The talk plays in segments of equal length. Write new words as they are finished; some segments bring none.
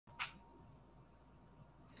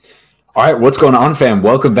All right, what's going on, fam?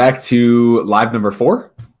 Welcome back to live number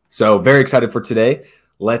 4. So very excited for today.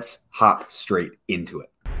 Let's hop straight into it.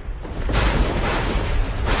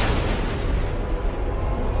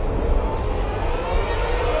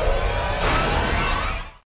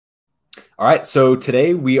 All right, so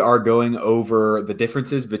today we are going over the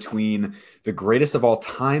differences between the greatest of all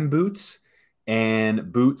time boots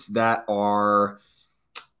and boots that are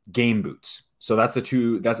game boots. So those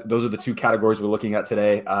are the two categories we're looking at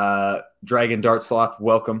today. Dragon Dart Sloth,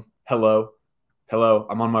 welcome. Hello.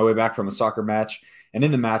 I'm on my way back from a soccer match. And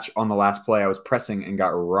in the match on the last play, I was pressing and got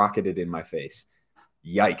rocketed in my face.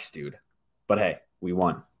 Yikes, dude. But hey, we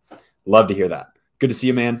won. Love to hear that. Good to see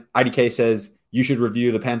you, man. IDK says you should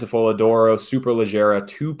review the Pantofola Doro Superleggera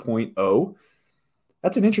 2.0.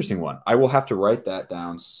 That's an interesting one. I will have to write that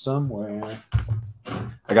down somewhere.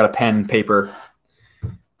 I got a pen and paper.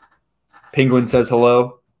 Penguin says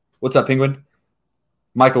hello. What's up, Penguin?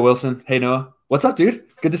 Michael Wilson. Hey, Noah. What's up, dude?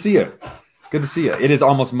 Good to see you. Good to see you. It is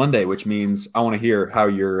almost Monday, which means I want to hear how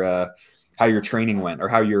your training went or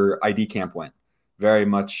how your ID camp went. Very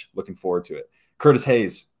much looking forward to it. Curtis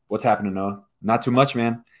Hayes. What's happening, Noah? Not too much,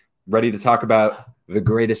 man. Ready to talk about the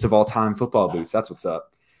greatest of all time football boots. That's what's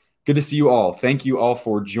up. Good to see you all. Thank you all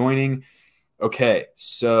for joining. Okay,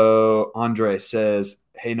 so Andre says,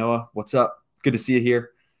 hey, Noah. What's up? Good to see you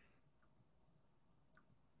here.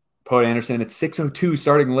 Poet Anderson, it's 6:02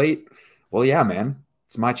 starting late. Well, yeah, man.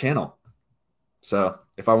 It's my channel. So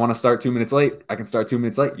if I want to start 2 minutes late, I can start 2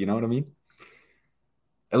 minutes late. You know what I mean?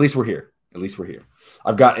 At least we're here.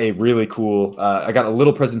 I've got a really cool, I got a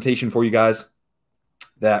little presentation for you guys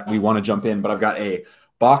that we want to jump in, but I've got a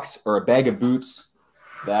box or a bag of boots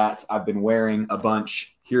that I've been wearing a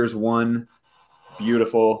bunch. Here's one.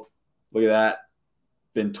 Beautiful. Look at that.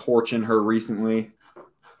 Been torching her recently.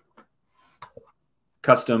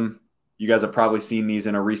 Custom. You guys have probably seen these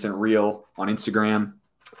in a recent reel on Instagram.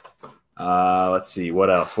 Let's see.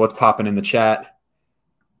 What else? What's popping in the chat?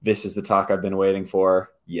 This is the talk I've been waiting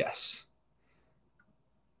for. Yes.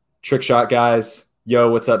 Trick shot, guys.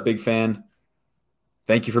 Yo, what's up, big fan?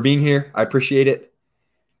 Thank you for being here. I appreciate it.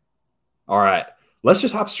 All right. Let's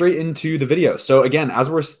just hop straight into the video. So again,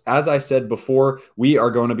 as I said before, we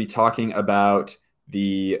are going to be talking about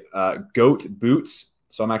the GOAT boots.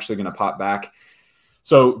 So I'm actually going to pop back.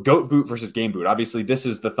 So GOAT boot versus game boot. Obviously, this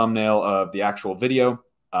is the thumbnail of the actual video.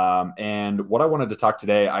 And what I wanted to talk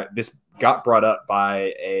today, this got brought up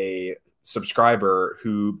by a subscriber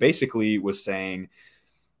who basically was saying,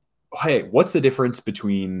 hey, what's the difference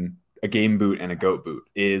between a game boot and a GOAT boot?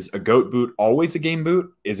 Is a GOAT boot always a game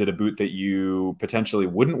boot? Is it a boot that you potentially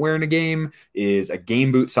wouldn't wear in a game? Is a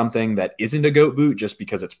game boot something that isn't a GOAT boot just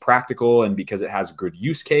because it's practical and because it has a good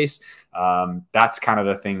use case? That's kind of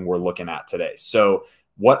the thing we're looking at today. So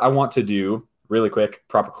what I want to do really quick,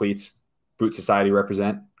 Proper Cleats, Boot Society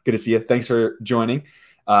represent. Good to see you. Thanks for joining.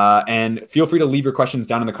 And feel free to leave your questions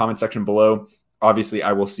down in the comment section below. Obviously,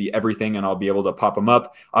 I will see everything and I'll be able to pop them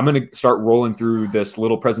up. I'm going to start rolling through this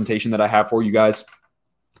little presentation that I have for you guys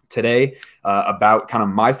today about kind of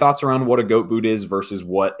my thoughts around what a GOAT boot is versus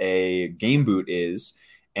what a game boot is.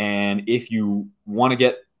 And if you want to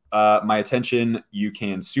get my attention, you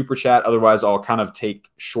can super chat. Otherwise, I'll kind of take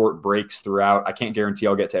short breaks throughout. I can't guarantee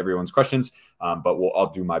I'll get to everyone's questions, but I'll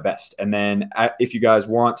do my best. And then if you guys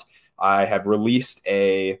want, I have released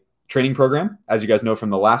a training program, as you guys know from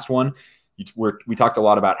the last one. We talked a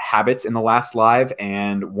lot about habits in the last live,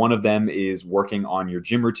 and one of them is working on your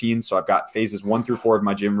gym routine. So I've got phases 1 through 4 of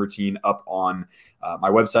my gym routine up on my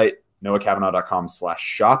website,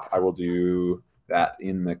 noahcavanaugh.com/shop. I will do that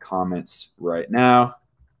in the comments right now.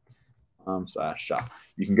 /shop.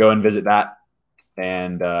 You can go and visit that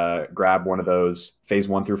and grab one of those phase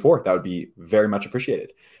 1 through 4. That would be very much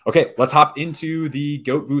appreciated. Okay, let's hop into the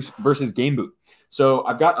GOAT boot versus game boot. So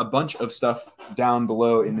I've got a bunch of stuff down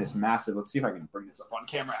below in this massive. Let's see if I can bring this up on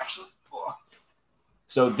camera, actually. Oh.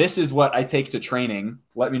 So this is what I take to training.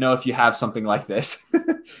 Let me know if you have something like this.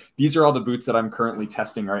 These are all the boots that I'm currently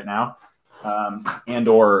testing right now.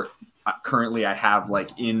 Or currently I have like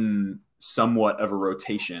in somewhat of a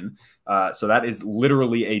rotation. So that is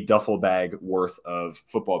literally a duffel bag worth of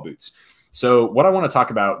football boots. So what I want to talk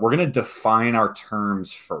about, we're going to define our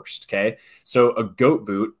terms first, okay? So a GOAT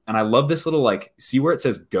boot, and I love this little, like, see where it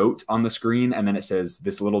says GOAT on the screen, and then it says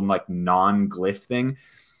this little, like, non-glyph thing.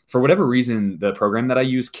 For whatever reason, the program that I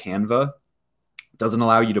use, Canva, doesn't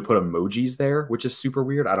allow you to put emojis there, which is super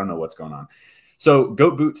weird. I don't know what's going on. So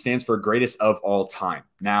GOAT boot stands for greatest of all time.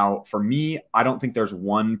 Now, for me, I don't think there's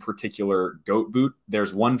one particular GOAT boot.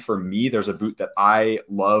 There's one for me. There's a boot that I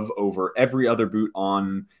love over every other boot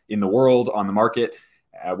in the world, on the market.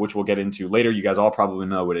 which we'll get into later. You guys all probably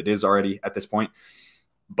know what it is already at this point.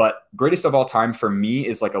 But greatest of all time for me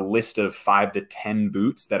is like a list of 5 to 10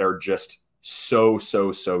 boots that are just so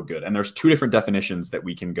good. And there's 2 different definitions that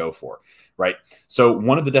we can go for, right? So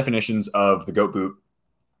one of the definitions of the GOAT boot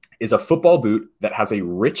is a football boot that has a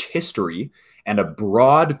rich history and a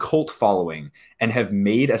broad cult following and have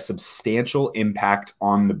made a substantial impact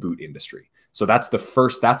on the boot industry. So that's the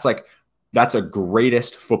first, that's a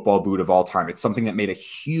greatest football boot of all time. It's something that made a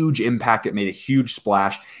huge impact. It made a huge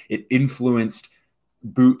splash. It influenced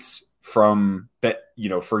boots from that, you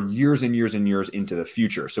know, for years and years and years into the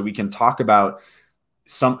future. So we can talk about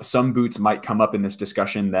some boots might come up in this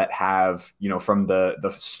discussion that have, you know, from the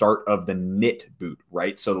start of the knit boot,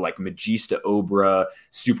 right? So like Magista Obra,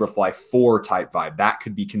 Superfly 4 type vibe, that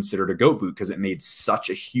could be considered a GOAT boot because it made such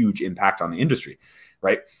a huge impact on the industry,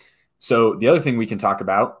 right? So the other thing we can talk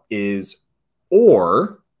about is,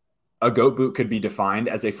 or a GOAT boot could be defined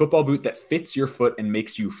as a football boot that fits your foot and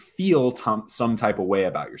makes you feel some type of way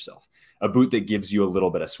about yourself. A boot that gives you a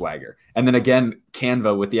little bit of swagger. And then again,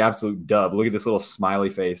 Canva with the absolute dub. Look at this little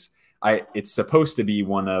smiley face. It's supposed to be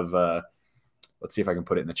one of, let's see if I can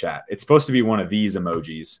put it in the chat. It's supposed to be one of these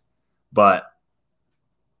emojis, but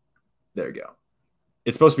there you go.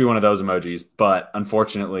 It's supposed to be one of those emojis, but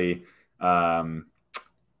unfortunately, yeah,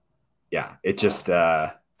 it just,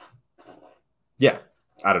 yeah,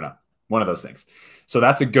 I don't know. One of those things. So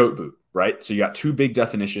that's a GOAT boot, right? So you got 2 big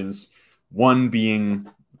definitions. One being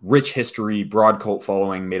rich history, broad cult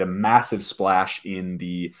following, made a massive splash in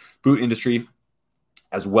the boot industry,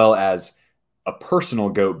 as well as a personal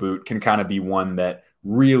GOAT boot can kind of be one that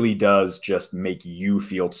really does just make you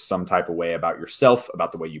feel some type of way about yourself,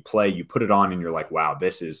 about the way you play. You put it on and you're like, wow,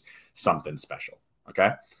 this is something special.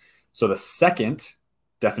 Okay. So the second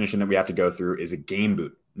definition that we have to go through is a game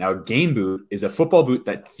boot. Now, a game boot is a football boot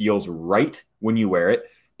that feels right when you wear it,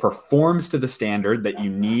 performs to the standard that you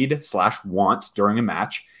need/want during a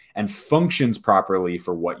match, and functions properly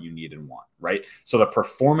for what you need and want, right? So the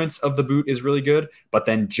performance of the boot is really good, but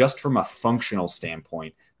then just from a functional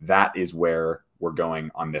standpoint, that is where we're going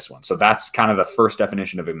on this one. So that's kind of the first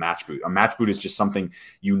definition of a match boot. A match boot is just something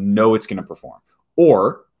you know it's going to perform.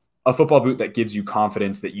 Or a football boot that gives you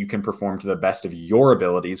confidence that you can perform to the best of your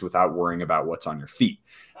abilities without worrying about what's on your feet.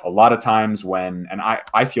 A lot of times when, and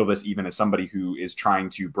I feel this even as somebody who is trying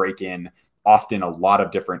to break in often a lot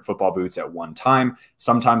of different football boots at one time,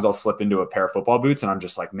 sometimes I'll slip into a pair of football boots and I'm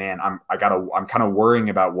just like, man, I'm kind of worrying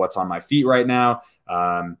about what's on my feet right now.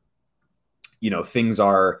 You know, things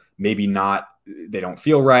are maybe not, they don't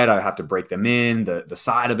feel right. I have to break them in. The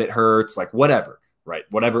side of it hurts, like whatever. Right.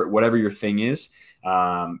 Whatever your thing is.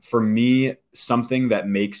 For me, something that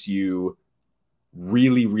makes you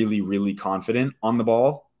really, really, really confident on the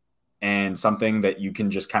ball and something that you can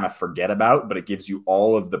just kind of forget about, but it gives you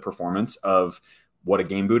all of the performance of what a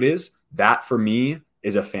game boot is. That for me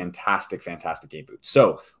is a fantastic, fantastic game boot.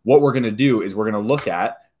 So what we're going to do is we're going to look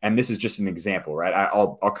at, and this is just an example, right?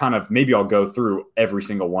 I'll kind of, maybe I'll go through every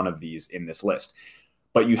single one of these in this list.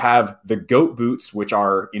 But you have the GOAT boots, which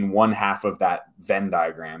are in one half of that Venn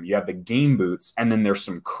diagram. You have the game boots, and then there's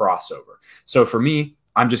some crossover. So for me,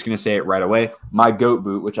 I'm just going to say it right away. My GOAT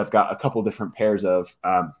boot, which I've got a couple different pairs of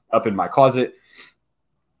up in my closet,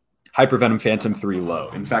 Hypervenom Phantom 3 Low.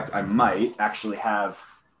 In fact, I might actually have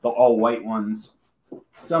the all-white ones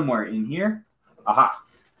somewhere in here. Aha.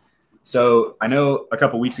 So I know a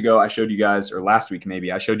couple weeks ago I showed you guys, or last week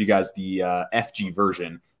maybe, I showed you guys the FG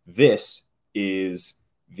version. This is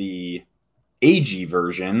the AG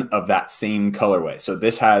version of that same colorway. So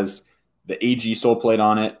this has the AG sole plate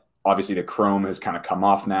on it. Obviously the chrome has kind of come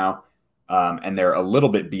off now, and they're a little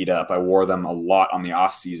bit beat up. I wore them a lot on the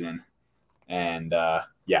off season, and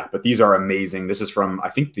yeah, but these are amazing. This is from, I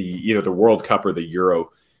think, either the World Cup or the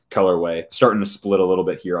Euro colorway, starting to split a little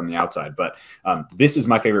bit here on the outside, but this is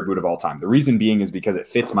my favorite boot of all time. The reason being is because it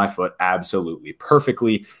fits my foot absolutely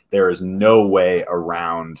perfectly. There is no way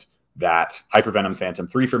around that. Hypervenom Phantom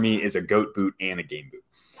 3 for me is a GOAT boot and a game boot.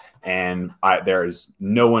 And there is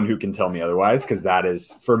no one who can tell me otherwise, because that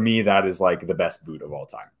is, for me, that is like the best boot of all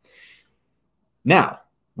time. Now,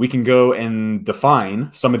 we can go and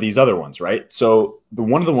define some of these other ones, right? So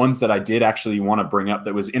one of the ones that I did actually want to bring up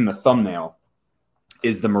that was in the thumbnail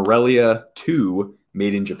is the Morelia 2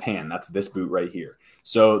 made in Japan. That's this boot right here.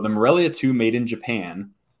 So the Morelia 2 made in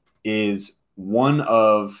Japan is one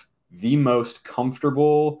of the most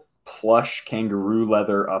comfortable plush kangaroo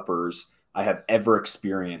leather uppers I have ever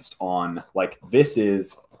experienced on. Like, this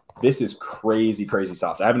is crazy, crazy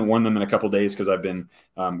soft. I haven't worn them in a couple days because I've been,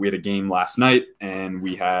 we had a game last night and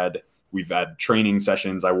we've had training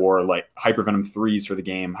sessions. I wore like Hypervenom 3s for the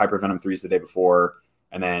game, Hypervenom 3s the day before.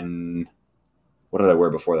 And then what did I wear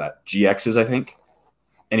before that? GXs, I think.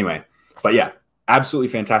 Anyway, but yeah, absolutely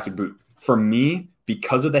fantastic boot. For me,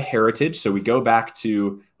 because of the heritage, so let's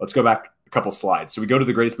go back a couple slides. So we go to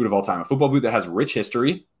the greatest boot of all time, a football boot that has rich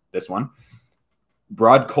history, this one,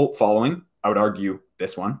 broad cult following, I would argue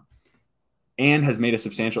this one, and has made a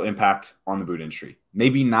substantial impact on the boot industry.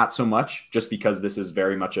 Maybe not so much, just because this is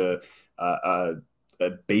very much a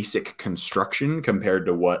basic construction compared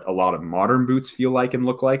to what a lot of modern boots feel like and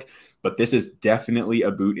look like. But this is definitely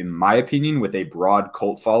a boot, in my opinion, with a broad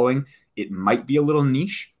cult following. It might be a little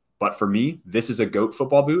niche, but for me, this is a GOAT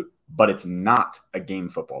football boot, but it's not a game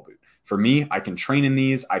football boot. For me, I can train in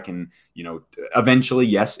these. I can, eventually,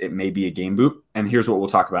 yes, it may be a game boot. And here's what we'll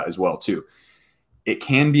talk about as well, too. It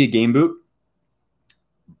can be a game boot,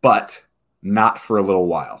 but not for a little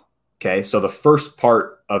while. Okay, so the first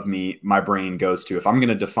part of my brain goes to, if I'm going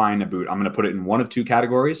to define a boot, I'm going to put it in one of two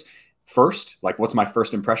categories. First, like what's my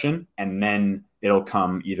first impression? And then it'll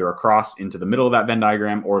come either across into the middle of that Venn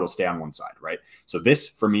diagram or it'll stay on one side, right? So this,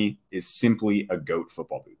 for me, is simply a GOAT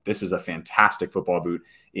football boot. This is a fantastic football boot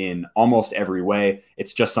in almost every way.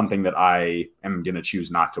 It's just something that I am going to choose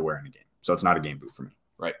not to wear in a game. So it's not a game boot for me,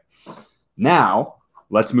 right? Now,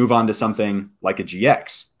 let's move on to something like a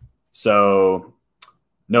GX. So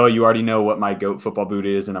Noah, you already know what my GOAT football boot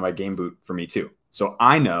is and my game boot for me too. So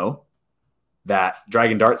I know that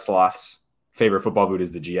Dragon Dart Sloth's favorite football boot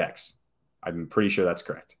is the GX. I'm pretty sure that's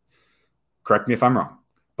correct. Correct me if I'm wrong,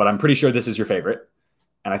 but I'm pretty sure this is your favorite.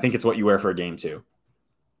 And I think it's what you wear for a game too.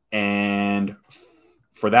 And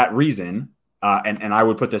for that reason, and I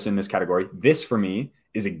would put this in this category, this for me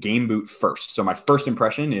is a game boot first. So my first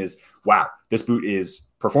impression is, wow, this boot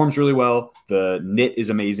performs really well. The knit is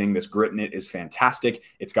amazing. This grip knit is fantastic.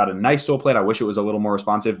 It's got a nice sole plate. I wish it was a little more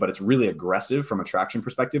responsive, but it's really aggressive from a traction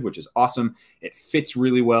perspective, which is awesome. It fits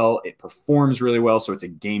really well. It performs really well. So it's a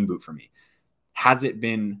game boot for me. Has it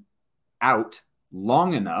been out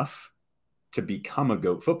long enough to become a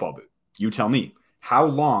GOAT football boot? You tell me. How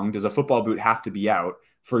long does a football boot have to be out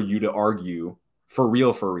for you to argue for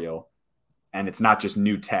real, and it's not just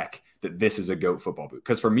new tech, that this is a GOAT football boot?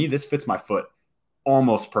 Because for me, this fits my foot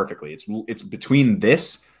almost perfectly. It's between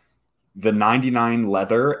this, the 99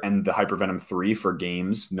 leather, and the Hypervenom 3 for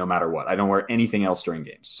games, no matter what. I don't wear anything else during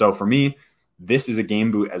games. So for me, this is a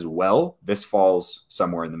game boot as well. This falls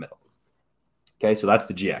somewhere in the middle. Okay, so that's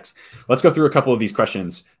the GX. Let's go through a couple of these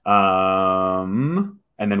questions,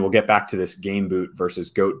 and then we'll get back to this game boot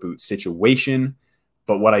versus GOAT boot situation.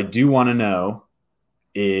 But what I do want to know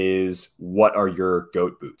is, what are your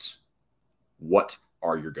GOAT boots? What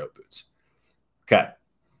are your GOAT boots? Okay.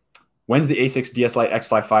 When's the Asics DS Lite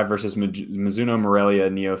X55 versus Mizuno Morelia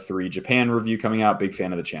Neo 3 Japan review coming out? Big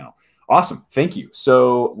fan of the channel. Awesome. Thank you.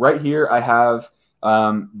 So right here I have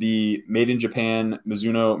the Made in Japan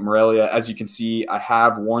Mizuno Morelia. As you can see, I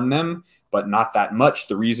have worn them, but not that much.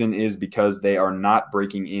 The reason is because they are not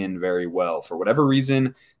breaking in very well. For whatever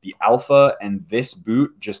reason, the Alpha and this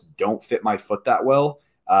boot just don't fit my foot that well.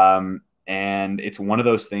 And it's one of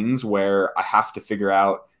those things where I have to figure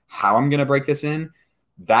out how I'm going to break this in.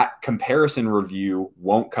 That comparison review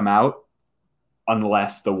won't come out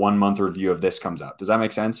unless the 1 month review of this comes out. Does that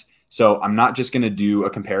make sense? So I'm not just going to do a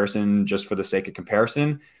comparison just for the sake of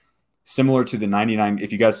comparison. Similar to the 99,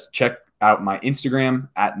 if you guys check out my Instagram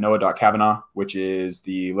at noah.cavanaugh, which is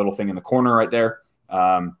the little thing in the corner right there.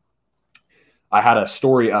 I had a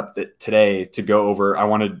story up today to go over. I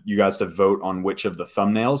wanted you guys to vote on which of the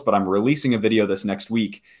thumbnails, but I'm releasing a video this next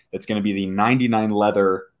week that's going to be the 99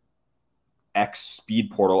 leather X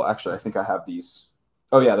speed portal. Actually, I think I have these.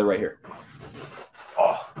 Oh yeah, they're right here.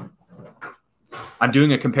 Oh, I'm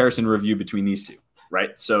doing a comparison review between these two,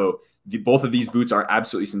 right? So both of these boots are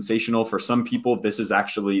absolutely sensational. For some people, this is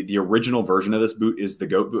actually the original version of this boot is the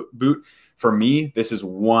GOAT boot. For me, this is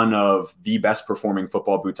one of the best performing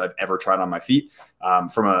football boots I've ever tried on my feet,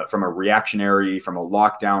 from a reactionary, from a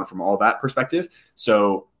lockdown, from all that perspective.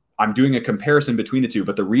 So I'm doing a comparison between the two.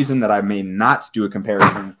 But the reason that I may not do a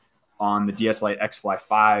comparison on the DS Lite X-Fly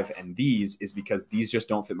 5 and these is because these just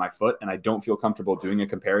don't fit my foot, and I don't feel comfortable doing a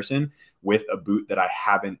comparison with a boot that I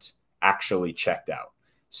haven't actually checked out.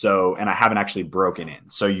 So, and I haven't actually broken in.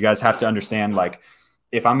 So you guys have to understand, like,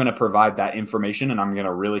 if I'm going to provide that information and I'm going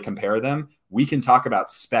to really compare them, we can talk about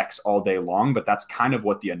specs all day long, but that's kind of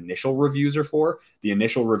what the initial reviews are for. The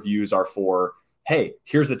initial reviews are for, hey,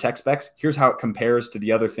 here's the tech specs. Here's how it compares to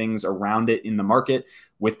the other things around it in the market.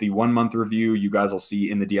 With the 1 month review, you guys will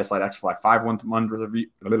see in the DS Lite X-Fly 5 1 month review,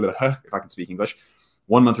 if I can speak English,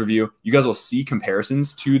 1 month review, you guys will see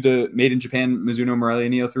comparisons to the Made in Japan Mizuno Morelia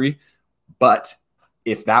Neo 3. But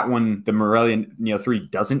if that one, the Morelli Neo 3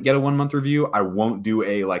 doesn't get a 1 month review, I won't do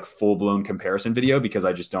a like full blown comparison video because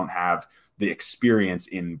I just don't have the experience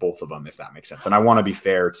in both of them, if that makes sense. And I want to be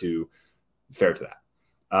fair to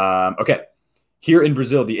that. Okay. Here in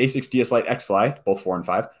Brazil, the Asics DS Lite X-Fly, both 4 and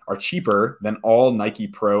 5, are cheaper than all Nike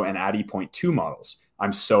Pro and Adi Point 2 models.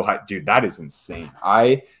 I'm so hyped. Dude, that is insane.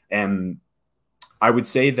 I would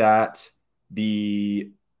say that the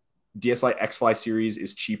DS Lite X-Fly series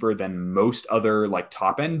is cheaper than most other like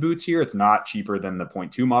top-end boots here. It's not cheaper than the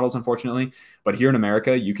Point 2 models, unfortunately. But here in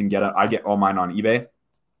America, you can I get all mine on eBay.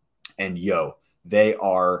 And yo, they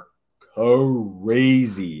are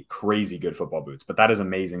crazy good football boots. But that is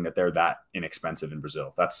amazing that they're that inexpensive in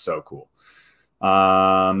Brazil. That's so cool.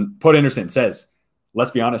 Put Anderson says,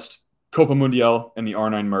 let's be honest, Copa Mundial and the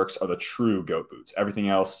R9 Mercs are the true GOAT boots. Everything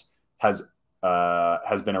else has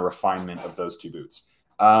been a refinement of those two boots.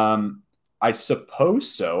 I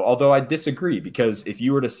suppose so, although I disagree, because if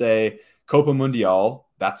you were to say Copa Mundial,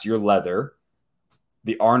 that's your leather.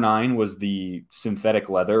 The R9 was the synthetic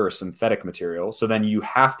leather or synthetic material. So then you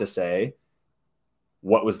have to say,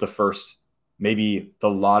 what was the first? Maybe the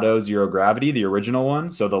Lotto Zero Gravity, the original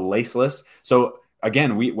one. So the laceless. So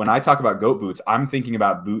again, when I talk about GOAT boots, I'm thinking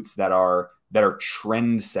about boots that are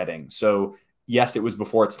trend setting. So yes, it was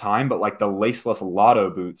before its time, but like the laceless Lotto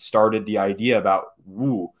boots started the idea about,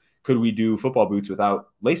 could we do football boots without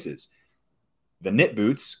laces? The knit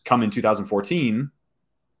boots come in 2014.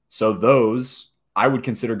 So those I would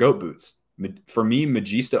consider GOAT boots. For me,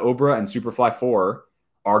 Magista Obra and Superfly 4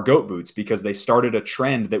 are GOAT boots because they started a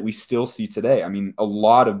trend that we still see today. I mean, a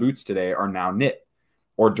lot of boots today are now knit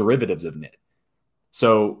or derivatives of knit.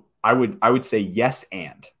 So I would say yes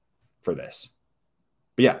and for this.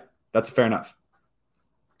 But yeah, that's fair enough.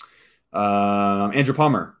 Andrew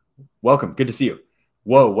Palmer, welcome. Good to see you.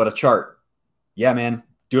 Whoa, what a chart. Yeah, man,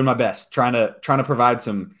 doing my best. Trying to provide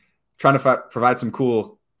some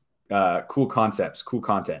cool concepts, cool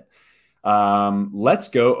content. Let's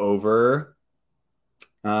go over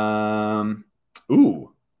really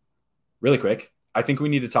quick. I think we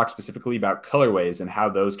need to talk specifically about colorways and how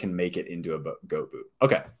those can make it into a GOAT boot.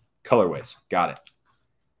 Okay, colorways. Got it.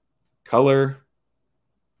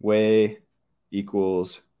 Colorway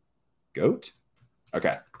equals GOAT.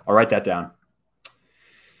 Okay, I'll write that down.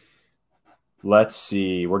 Let's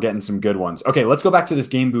see. We're getting some good ones. Okay, let's go back to this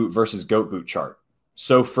game boot versus GOAT boot chart.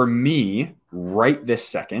 So for me, right this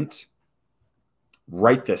second,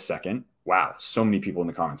 wow, so many people in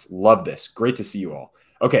the comments. Love this. Great to see you all.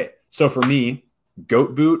 Okay, so for me,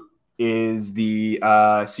 GOAT boot is the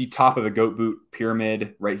see top of the GOAT boot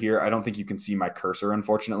pyramid right here. I don't think you can see my cursor,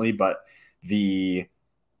 unfortunately, but the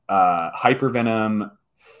Hypervenom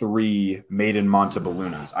 3 made in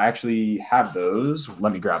Montebelunas. I actually have those.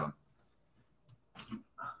 Let me grab them.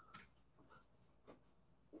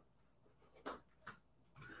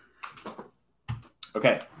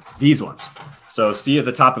 Okay, these ones. So see at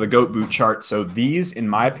the top of the GOAT boot chart. So these, in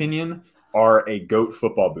my opinion, are a GOAT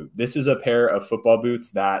football boot. This is a pair of football boots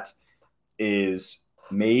that is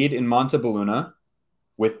made in Montebelluna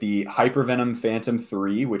with the Hypervenom Phantom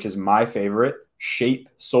 3, which is my favorite. Shape,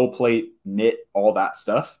 sole plate, knit, all that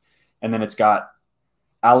stuff. And then it's got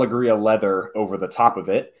Allegria leather over the top of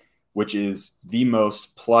it, which is the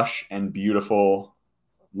most plush and beautiful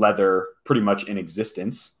leather pretty much in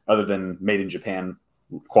existence, other than made in Japan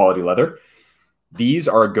quality leather. These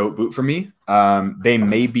are a GOAT boot for me. They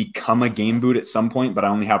may become a game boot at some point, but I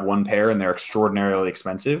only have one pair and they're extraordinarily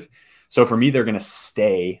expensive. So for me, they're going to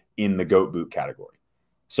stay in the GOAT boot category.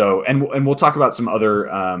 So, and we'll talk about some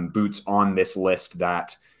other boots on this list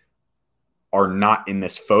that are not in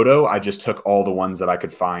this photo. I just took all the ones that I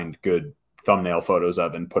could find good thumbnail photos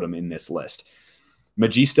of and put them in this list.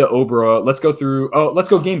 Magista Obra. Let's go through. Oh, let's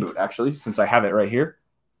go game boot, actually, since I have it right here.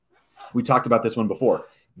 We talked about this one before.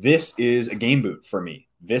 This is a game boot for me.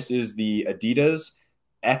 This is the Adidas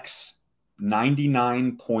X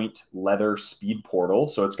 99 point leather speed portal.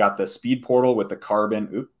 So it's got the speed portal with the carbon.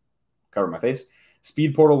 Oop, cover my face.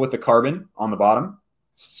 Speed portal with the carbon on the bottom.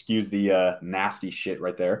 Excuse the nasty shit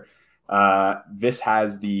right there. This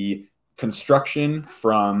has the construction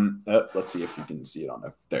from, let's see if you can see it on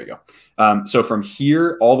there. There you go. So from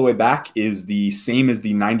here all the way back is the same as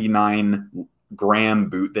the 99 gram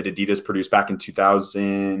boot that Adidas produced back in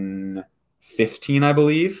 2015, I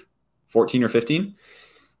believe, 14 or 15.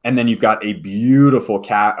 And then you've got a beautiful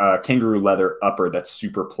kangaroo leather upper that's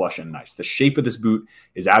super plush and nice. The shape of this boot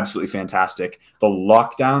is absolutely fantastic. The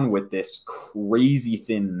lockdown with this crazy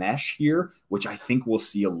thin mesh here, which I think we'll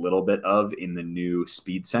see a little bit of in the new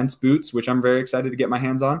Speed Sense boots, which I'm very excited to get my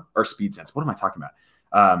hands on. Or Speed Sense. What am I talking about?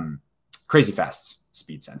 Crazy Fasts.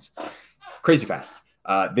 Speed Sense. Crazy Fasts.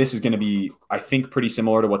 This is going to be, I think, pretty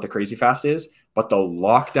similar to what the Crazy Fast is, but the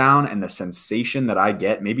lockdown and the sensation that I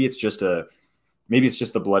get, maybe it's just the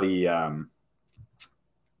bloody,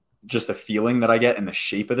 just the feeling that I get in the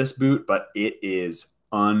shape of this boot, but it is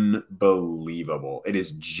unbelievable. It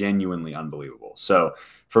is genuinely unbelievable. So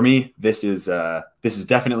for me, this is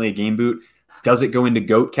definitely a game boot. Does it go into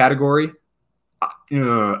GOAT category?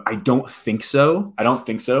 I don't think so.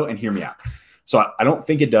 And hear me out. So I don't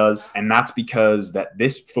think it does. And that's because that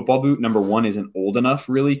this football boot, number one, isn't old enough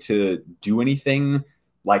really to do anything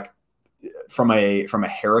like from a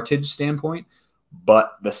heritage standpoint.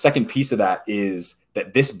 But the second piece of that is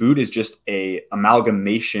that this boot is just a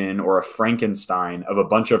amalgamation or a Frankenstein of a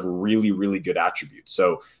bunch of really, really good attributes.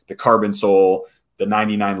 So the carbon sole, the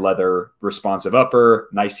 99 leather, responsive upper,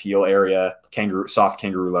 nice heel area, soft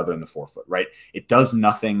kangaroo leather in the forefoot, right? It does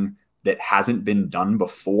nothing that hasn't been done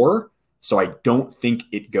before. So I don't think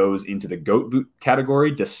it goes into the GOAT boot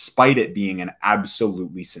category, despite it being an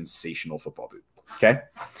absolutely sensational football boot. Okay.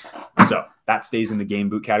 So that stays in the game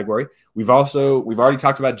boot category. We've already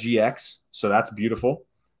talked about GX. So that's beautiful.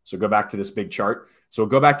 So go back to this big chart. So we'll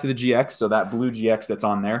go back to the GX. So that blue GX that's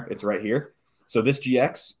on there, it's right here. So this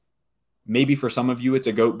GX, maybe for some of you, it's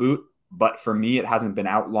a GOAT boot, but for me, it hasn't been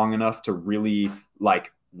out long enough to really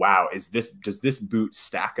like, wow, does this boot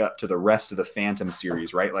stack up to the rest of the Phantom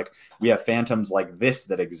series, right? Like we have Phantoms like this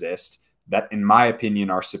that exist that, in my opinion,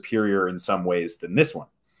 are superior in some ways than this one.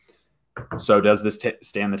 So does this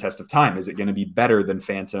stand the test of time? Is it going to be better than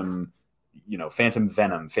Phantom, Phantom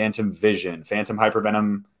Venom, Phantom Vision, Phantom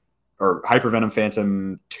Hypervenom, or Hypervenom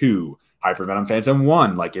Phantom 2, Hypervenom Phantom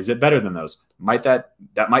 1? Like, is it better than those?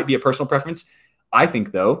 That might be a personal preference. I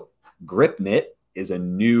think, though, Grip Knit is a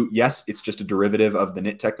new, yes, it's just a derivative of the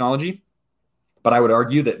knit technology, but I would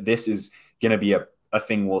argue that this is going to be a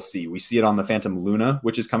thing we'll see. We see it on the Phantom Luna,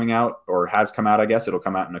 which is coming out, or has come out, I guess. It'll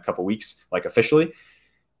come out in a couple weeks, like officially.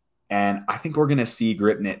 And I think we're going to see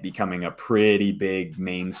Grip Knit becoming a pretty big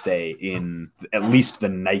mainstay in at least the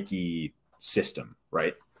Nike system,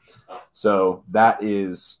 right? So that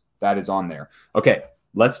is on there. Okay,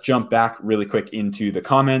 let's jump back really quick into the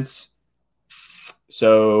comments.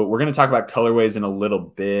 So we're going to talk about colorways in a little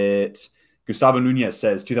bit. Gustavo Nunez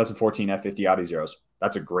says 2014 F50 Audi Zeros.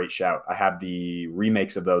 That's a great shout. I have the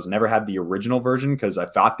remakes of those. Never had the original version because I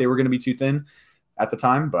thought they were going to be too thin at the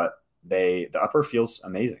time, but the upper feels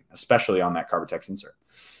amazing, especially on that Carbitex insert.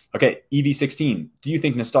 Okay, EV16. Do you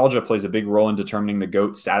think nostalgia plays a big role in determining the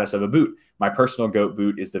GOAT status of a boot? My personal GOAT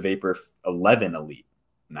boot is the Vapor 11 Elite.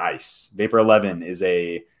 Nice. Vapor 11 is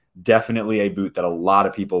definitely a boot that a lot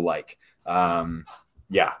of people like.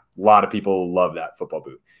 Yeah, a lot of people love that football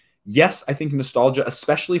boot. Yes, I think nostalgia,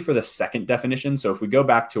 especially for the second definition. So if we go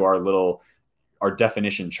back to our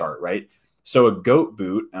definition chart, right? So a GOAT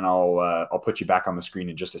boot, and I'll put you back on the screen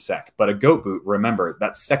in just a sec. But a GOAT boot, remember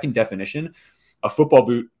that second definition, a football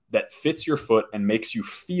boot that fits your foot and makes you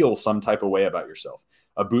feel some type of way about yourself.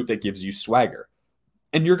 A boot that gives you swagger.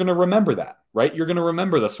 And you're going to remember that, right? You're going to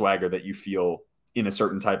remember the swagger that you feel in a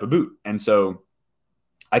certain type of boot. And so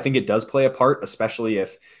I think it does play a part, especially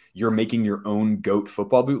if you're making your own GOAT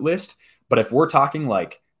football boot list. But if we're talking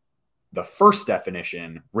like the first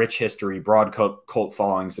definition, rich history, broad cult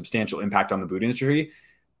following, substantial impact on the boot industry,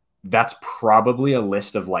 that's probably a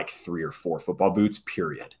list of like 3 or 4 football boots,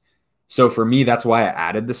 period. So for me, that's why I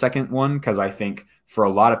added the second one, because I think for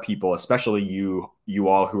a lot of people, especially you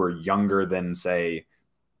all who are younger than, say,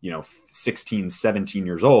 16, 17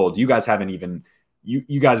 years old, you guys haven't even,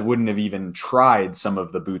 you guys wouldn't have even tried some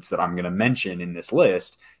of the boots that I'm going to mention in this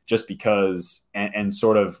list, just because, and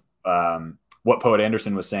sort of what Poet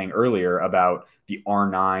Anderson was saying earlier about the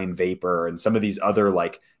R9 Vapor and some of these other,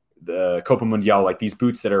 like the Copa Mundial, like these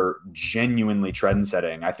boots that are genuinely trend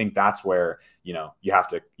setting. I think that's where, you have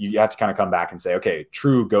to kind of come back and say, okay,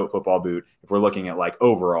 true GOAT football boot. If we're looking at like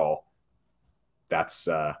overall, that's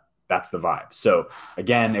the vibe. So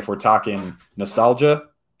again, if we're talking nostalgia,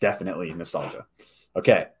 definitely nostalgia.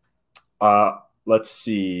 Okay. Let's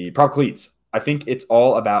see. Prop cleats. I think it's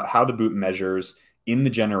all about how the boot measures in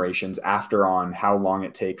the generations after on how long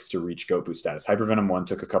it takes to reach GOAT boot status. Hypervenom 1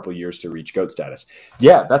 took a couple years to reach GOAT status.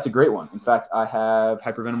 Yeah, that's a great one. In fact, I have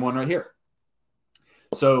Hypervenom 1 right here.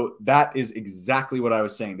 So that is exactly what I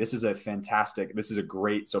was saying. This is a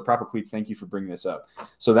great, so Proper Cleats, thank you for bringing this up.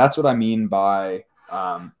 So that's what I mean by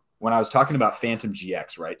when I was talking about Phantom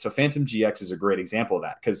GX, right? So Phantom GX is a great example of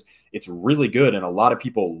that because it's really good and a lot of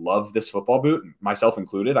people love this football boot, myself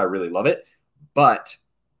included. I really love it. But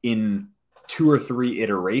in 2 or 3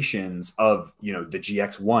 iterations of, you know, the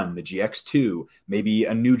GX1, the GX2, maybe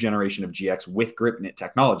a new generation of GX with grip knit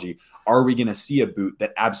technology, are we going to see a boot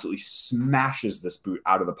that absolutely smashes this boot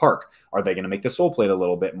out of the park? Are they going to make the sole plate a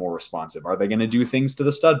little bit more responsive? Are they going to do things to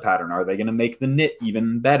the stud pattern? Are they going to make the knit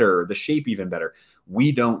even better, the shape even better?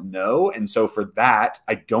 We don't know. And so for that,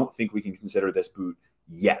 I don't think we can consider this boot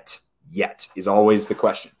yet. Yet is always the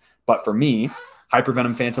question. But for me,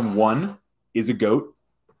 Hypervenom Phantom 1 is a GOAT,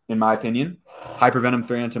 in my opinion. Hypervenom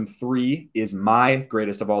Phantom 3 is my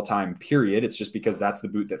greatest of all time, period. It's just because that's the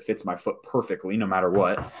boot that fits my foot perfectly, no matter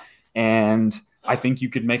what. And I think you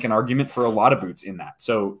could make an argument for a lot of boots in that.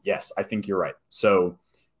 So yes, I think you're right. So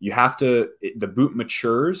you have to, the boot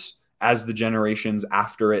matures as the generations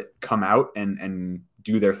after it come out and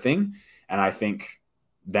do their thing. And I think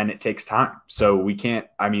then it takes time. So we can't,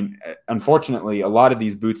 I mean, unfortunately, a lot of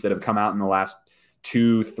these boots that have come out in the last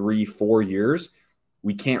 2, 3, 4 years,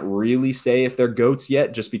 we can't really say if they're GOATs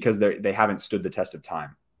yet, just because they haven't stood the test of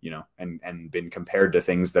time, you know, and been compared to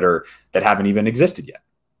things that haven't even existed yet.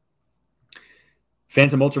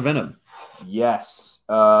 Phantom Ultra Venom. Yes.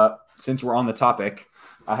 Since we're on the topic,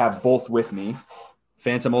 I have both with me.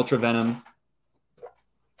 Phantom Ultra Venom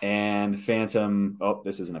and Phantom. Oh,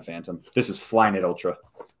 this isn't a Phantom. This is Flyknit Ultra.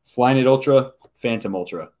 Flyknit Ultra, Phantom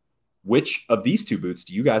Ultra. Which of these two boots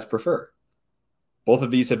do you guys prefer? Both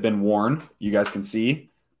of these have been worn. You guys can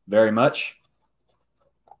see very much.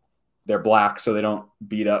 They're black, so they don't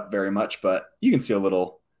beat up very much, but you can see a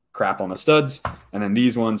little crap on the studs. And then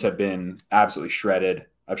these ones have been absolutely shredded.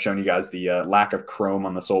 I've shown you guys the lack of chrome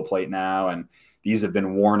on the sole plate now, and these have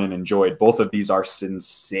been worn and enjoyed. Both of these are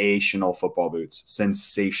sensational football boots.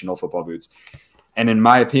 Sensational football boots. And in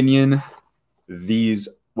my opinion, these,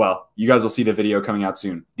 well, you guys will see the video coming out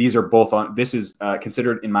soon. These are both on, this is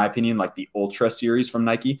considered, in my opinion, like the Ultra series from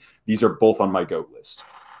Nike. These are both on my GOAT list.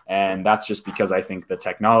 And that's just because I think the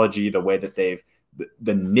technology, the way that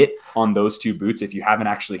the knit on those two boots, if you haven't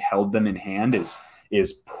actually held them in hand,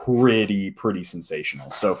 is pretty sensational.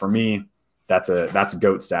 So for me, that's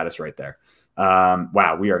GOAT status right there.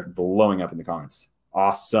 Wow, we are blowing up in the comments.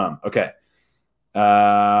 Awesome. Okay.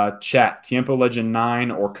 Chat, Tiempo Legend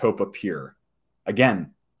 9 or Copa Pure?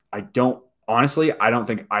 Again, I don't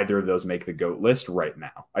think either of those make the GOAT list right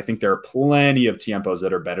now. I think there are plenty of Tiempos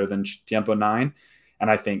that are better than Tiempo 9. And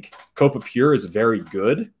I think Copa Pure is very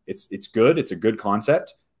good. It's good. It's a good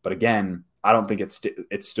concept. But again, I don't think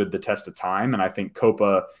it stood the test of time. And I think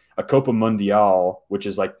a Copa Mundial, which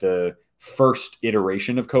is like the first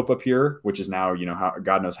iteration of Copa Pure, which is now, you know,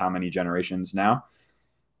 God knows how many generations now,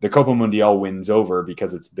 the Copa Mundial wins over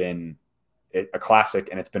because it's been a classic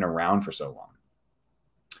and it's been around for so long.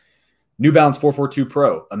 New Balance 442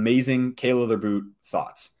 Pro, amazing K-leather boot,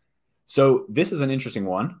 thoughts. So this is an interesting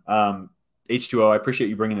one. H2O, I appreciate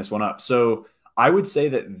you bringing this one up. So I would say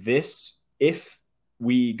that this, if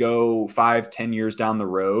we go 5-10 years down the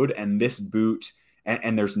road and this boot,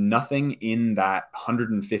 and there's nothing in that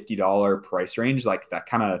 $150 price range, like that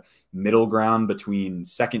kind of middle ground between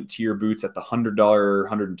second tier boots at the $100,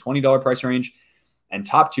 $120 price range and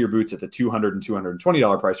top tier boots at the $200 and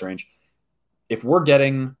 $220 price range. If we're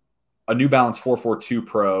getting a New Balance 442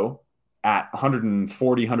 Pro at $140,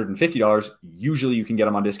 $150, usually you can get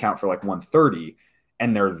them on discount for like $130,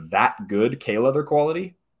 and they're that good K-leather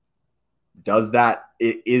quality. Is that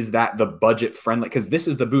the budget friendly? Because this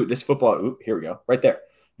is the boot, this football, here we go, right there.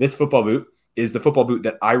 This football boot is the football boot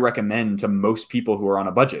that I recommend to most people who are on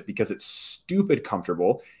a budget because it's stupid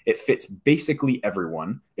comfortable. It fits basically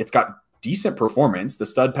everyone. It's got decent performance. The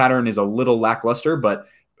stud pattern is a little lackluster, but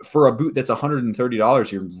for a boot that's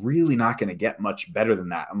 $130, you're really not going to get much better than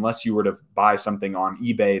that unless you were to buy something on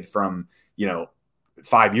eBay from, you know,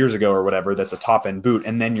 5 years ago or whatever, that's a top end boot.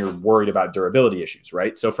 And then you're worried about durability issues,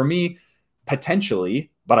 right? So for me, potentially,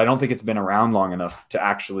 but I don't think it's been around long enough to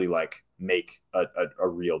actually like make a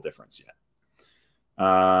real difference yet.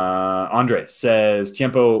 Andre says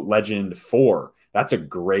Tiempo Legend 4. That's a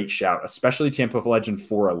great shout, especially Tiempo Legend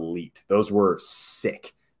 4 Elite. Those were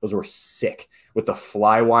sick. Those were sick with the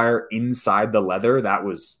fly wire inside the leather. That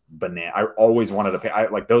was banana. I always wanted to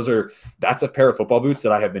pay. That's a pair of football boots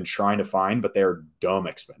that I have been trying to find, but they're dumb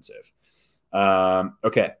expensive.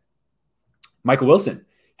 Okay. Michael Wilson,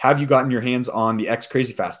 have you gotten your hands on the X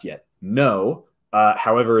Crazy Fast yet? No.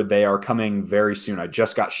 However, they are coming very soon. I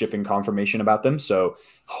just got shipping confirmation about them. So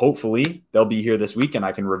hopefully they'll be here this week and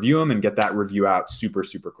I can review them and get that review out super,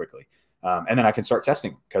 super quickly. And then I can start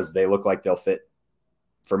testing because they look like they'll fit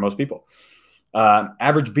for most people.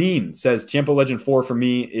 Average Bean says Tiempo Legend 4 for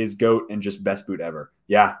me is GOAT and just best boot ever.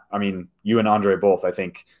 Yeah, I mean, you and Andre both. I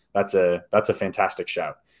think that's a fantastic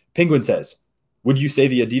shout. Penguin says Would you say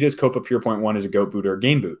the Adidas Copa Pure Point 1 is a GOAT boot or a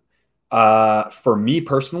game boot? For me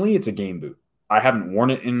personally, it's a game boot. I haven't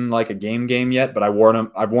worn it in like a game yet, but I've worn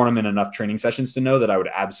them in enough training sessions to know that I would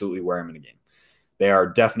absolutely wear them in a game. They are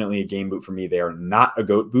definitely a game boot for me. They are not a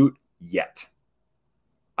GOAT boot yet.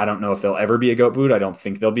 I don't know if they'll ever be a GOAT boot. I don't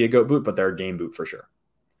think they'll be a GOAT boot, but they're a game boot for sure.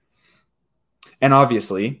 And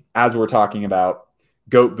obviously, as we're talking about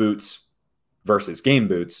GOAT boots versus game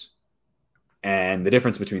boots and the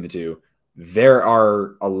difference between the two, there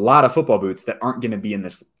are a lot of football boots that aren't going to be in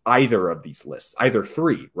this either of these lists, either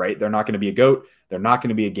three, right? They're not going to be a GOAT, they're not going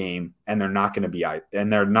to be a game, and they're not going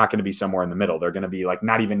to be somewhere in the middle. They're going to be like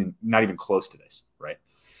not even close to this, right?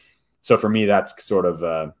 So for me, that's sort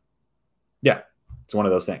of it's one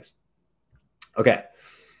of those things. Okay,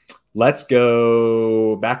 let's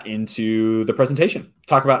go back into the presentation.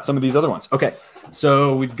 Talk about some of these other ones. Okay,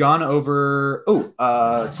 so we've gone over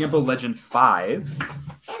Tiempo Legend 5.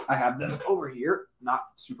 I have them over here. Not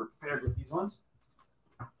super prepared with these ones.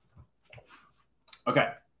 Okay.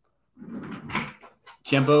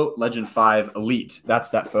 Tiempo Legend 5 Elite.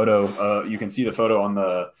 That's that photo. You can see the photo on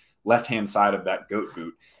the left-hand side of that GOAT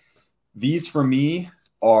boot. These for me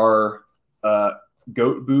are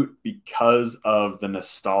GOAT boot because of the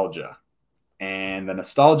nostalgia. And the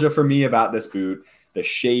nostalgia for me about this boot, the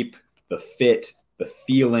shape, the fit, the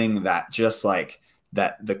feeling, that just like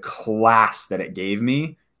that, the class that it gave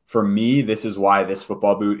me. For me, this is why this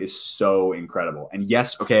football boot is so incredible. And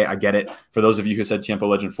yes, okay, I get it. For those of you who said Tiempo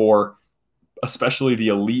Legend 4, especially the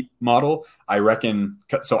Elite model, I reckon,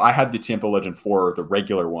 so I had the Tiempo Legend 4, the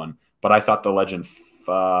regular one, but I thought the Legend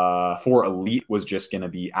 4 Elite was just going to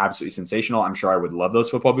be absolutely sensational. I'm sure I would love those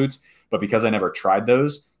football boots, but because I never tried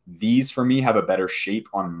those, these for me have a better shape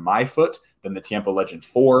on my foot than the Tiempo Legend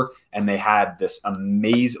 4. And they had this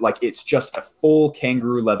amazing, like it's just a full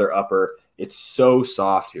kangaroo leather upper. It's so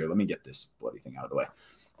soft here. Let me get this bloody thing out of the way.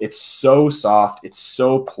 It's so soft. It's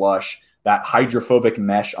so plush. That hydrophobic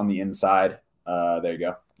mesh on the inside. There you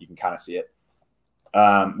go. You can kind of see it.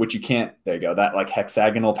 Which you can't. There you go. That like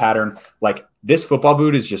hexagonal pattern. Like this football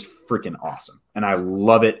boot is just freaking awesome. And I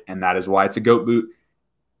love it. And that is why it's a GOAT boot.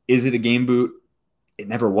 Is it a game boot? It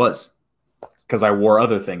never was, because I wore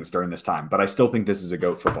other things during this time. But I still think this is a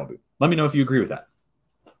GOAT football boot. Let me know if you agree with that.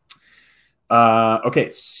 Okay,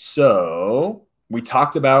 so we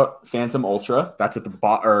talked about Phantom Ultra. That's at the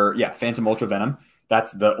bottom, or yeah, Phantom Ultra Venom.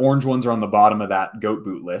 That's the orange ones are on the bottom of that GOAT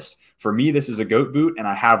boot list. For me, this is a GOAT boot, and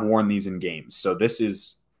I have worn these in games. So this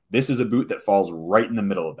is a boot that falls right in the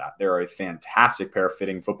middle of that. They're a fantastic pair of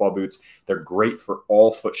fitting football boots. They're great for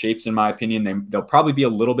all foot shapes, in my opinion. They'll probably be a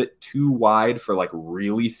little bit too wide for like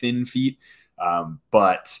really thin feet,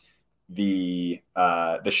 but the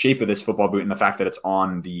shape of this football boot and the fact that it's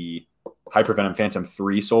on the Hypervenom Phantom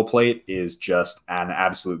 3 sole plate is just an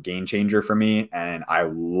absolute game changer for me. And I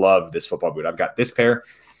love this football boot. I've got this pair.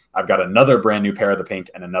 I've got another brand new pair of the pink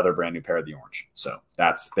and another brand new pair of the orange. So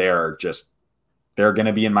they're going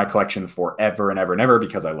to be in my collection forever and ever and ever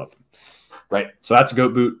because I love them. Right. So that's a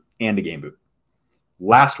GOAT boot and a game boot.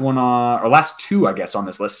 Last two, I guess, on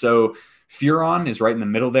this list. So Furon is right in the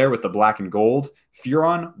middle there with the black and gold.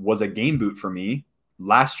 Furon was a game boot for me.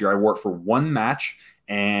 Last year, I wore it for one match.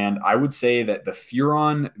 And I would say that the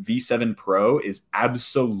Furon V7 Pro is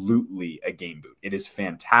absolutely a game boot. It is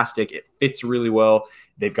fantastic. It fits really well.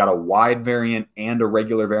 They've got a wide variant and a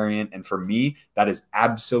regular variant. And for me, that is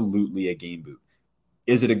absolutely a game boot.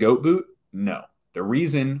 Is it a GOAT boot? No. The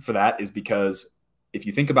reason for that is because if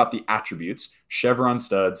you think about the attributes, chevron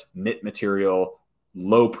studs, knit material,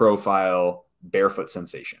 low profile, barefoot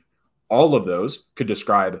sensation, all of those could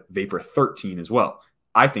describe Vapor 13 as well.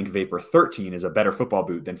 I think Vapor 13 is a better football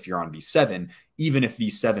boot than Furon V7, even if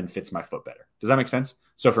V7 fits my foot better. Does that make sense?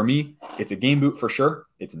 So for me, it's a game boot for sure.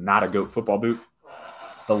 It's not a GOAT football boot.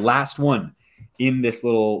 The last one in this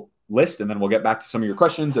little list, and then we'll get back to some of your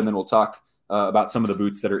questions, and then we'll talk about some of the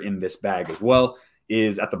boots that are in this bag as well,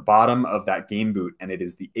 is at the bottom of that game boot, and it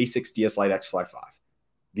is the Asics DS Lite X Fly 5.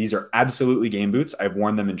 These are absolutely game boots. I've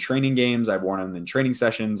worn them in training games. I've worn them in training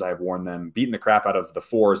sessions. I've worn them beating the crap out of the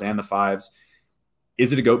 4s and the 5s.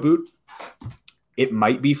 Is it a GOAT boot? It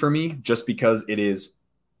might be for me just because it is.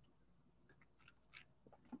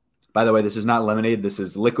 By the way, this is not lemonade. This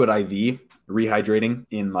is liquid IV rehydrating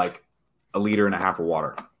in like 1.5 liters of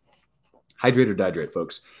water. Hydrate or dihydrate,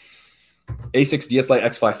 folks. Asics DS Lite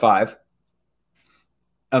X Fly 5.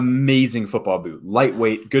 Amazing football boot.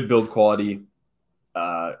 Lightweight, good build quality,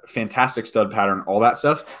 fantastic stud pattern, all that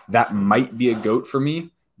stuff. That might be a GOAT for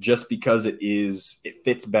me, just because it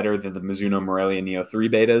fits better than the Mizuno Morelia Neo 3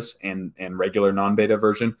 betas and regular non-beta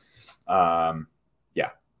version.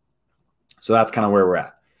 Yeah. So that's kind of where we're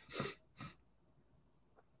at.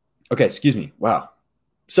 Okay, excuse me. Wow.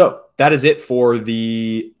 So that is it for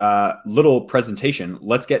the little presentation.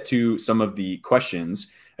 Let's get to some of the questions.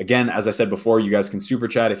 Again, as I said before, you guys can super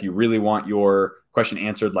chat if you really want your question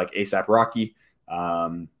answered like ASAP Rocky.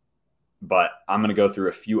 But I'm going to go through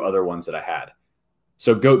a few other ones that I had.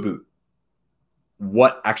 So goat boot.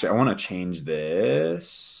 Actually, I want to change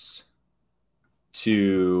this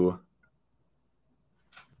to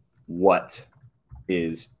what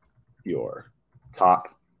is your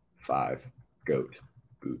top 5 goat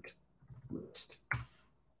boot list?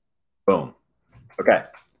 Boom. Okay.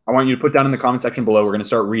 I want you to put down in the comment section below. We're going to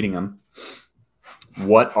start reading them.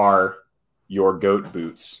 What are your goat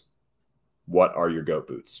boots? What are your goat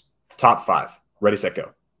boots? Top 5. Ready, set,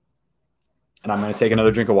 go. And I'm going to take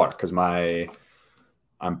another drink of water because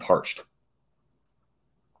I'm parched.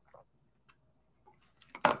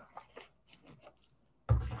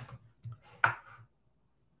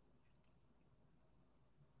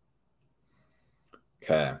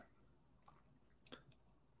 Okay.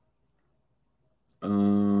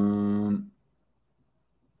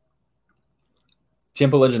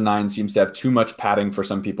 Tiempo Legend 9 seems to have too much padding for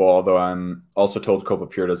some people, although I'm also told Copa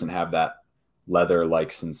Pure doesn't have that leather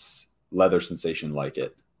sensation like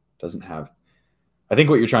it. Doesn't have. I think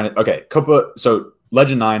what you're trying to. Okay, Copa. So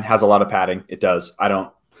Legend 9 has a lot of padding. It does. I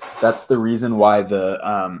don't. That's the reason why the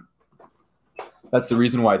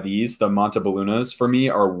Monteballunas for me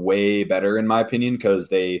are way better in my opinion because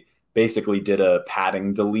they basically did a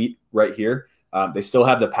padding delete right here. They still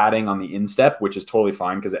have the padding on the instep, which is totally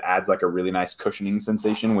fine because it adds like a really nice cushioning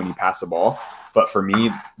sensation when you pass the ball. But for me,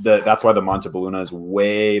 that's why the Montebelluna is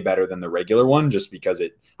way better than the regular one, just because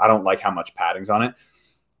I don't like how much padding's on it.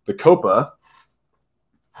 The Copa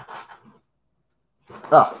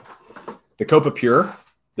Pure,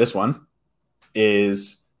 this one,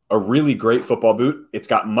 is a really great football boot. It's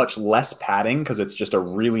got much less padding because it's just a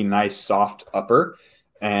really nice soft upper.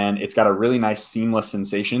 And it's got a really nice seamless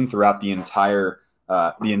sensation throughout the entire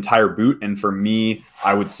boot. And for me,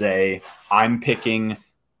 I would say I've answered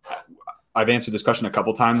this question a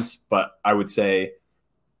couple times, but I would say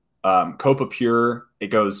Copa Pure, it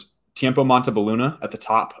goes Tiempo Montebelluna at the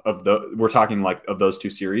top of we're talking like of those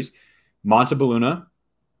 2 series. Montebelluna,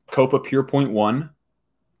 Copa Pure 0.1,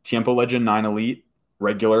 Tiempo Legend 9 Elite,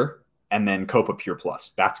 regular, and then Copa Pure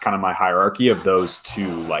Plus. That's kind of my hierarchy of those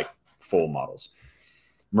 2 like full models.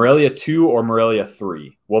 Morelia 2 or Morelia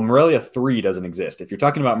 3? Well, Morelia 3 doesn't exist. If you're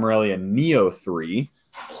talking about Morelia Neo 3,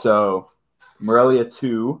 so Morelia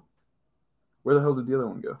 2, where the hell did the other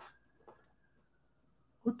one go?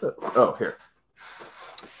 What the? Oh, here.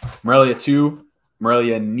 Morelia 2,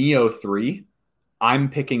 Morelia Neo 3. I'm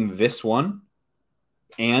picking this one,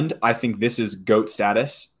 and I think this is GOAT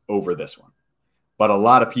status over this one. But a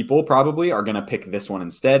lot of people probably are going to pick this one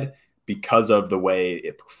instead because of the way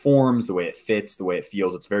it performs, the way it fits, the way it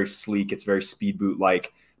feels. It's very sleek. It's very speed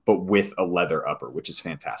boot-like, but with a leather upper, which is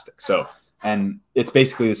fantastic. So, and it's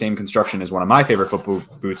basically the same construction as one of my favorite football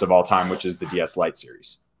boots of all time, which is the DS Lite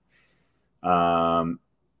series.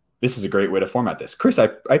 This is a great way to format this. Chris, I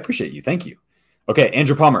appreciate you. Thank you. Okay,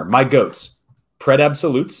 Andrew Palmer, my GOATs. Pred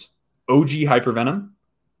Absolutes, OG Hypervenom,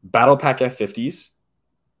 Battle Pack F50s,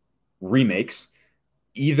 remakes,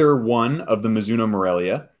 either one of the Mizuno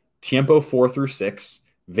Morelia, Tiempo 4 through 6,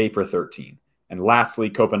 Vapor 13. And lastly,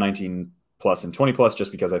 Copa 19 Plus and 20 Plus,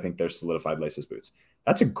 just because I think they're solidified laces boots.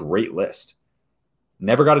 That's a great list.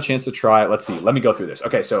 Never got a chance to try it. Let's see. Let me go through this.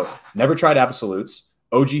 Okay, so never tried Absolutes.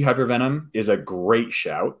 OG Hypervenom is a great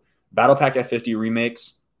shout. Battle Pack F50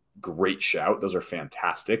 remakes, great shout. Those are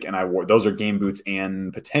fantastic. And those are game boots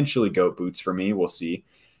and potentially GOAT boots for me. We'll see.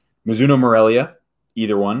 Mizuno Morelia,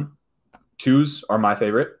 either one. 2s are my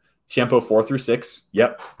favorite. Tiempo 4 through 6.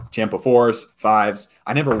 Yep. Tiempo 4s, 5s.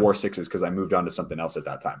 I never wore 6s because I moved on to something else at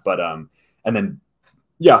that time. But and then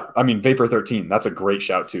yeah, I mean Vapor 13. That's a great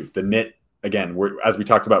shout too. The knit, again, as we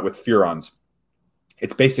talked about with Furons,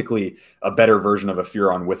 it's basically a better version of a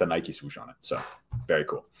Furon with a Nike swoosh on it. So very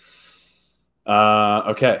cool.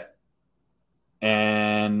 Okay.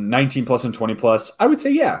 And 19 Plus and 20 Plus, I would say,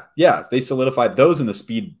 yeah, they solidified those in the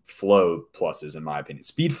Speed Flow Pluses, in my opinion.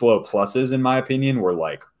 Speed Flow Pluses, in my opinion, were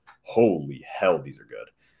like, holy hell, these are good.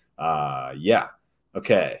 Yeah.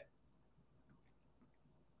 Okay.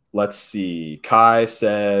 Let's see. Kai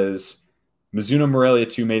says, Mizuno Morelia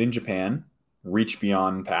 2 made in Japan. Reach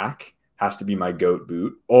Beyond pack. Has to be my GOAT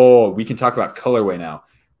boot. Oh, we can talk about colorway now.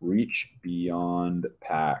 Reach Beyond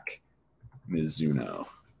pack Mizuno.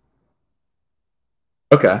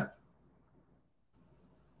 Okay.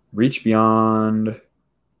 Reach Beyond.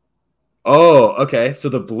 Oh, okay. So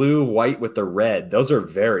the blue, white with the red. Those are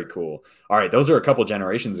very cool. All right. Those are a couple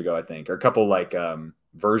generations ago, I think. Or a couple like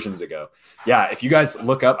versions ago. Yeah, if you guys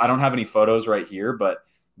look up, I don't have any photos right here, but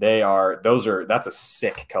that's a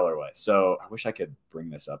sick colorway. So I wish I could bring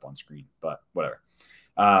this up on screen, but whatever.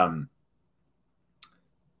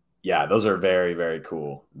 Yeah, those are very, very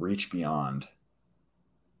cool. Reach Beyond.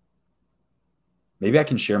 Maybe I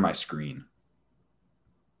can share my screen.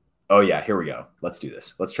 Oh yeah, here we go. Let's do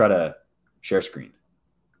this. Let's try to share screen.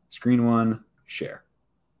 Screen one, share.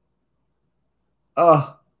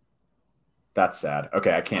 Oh, that's sad.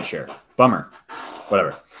 Okay, I can't share. Bummer.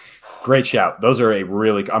 Whatever. Great shout. Those are a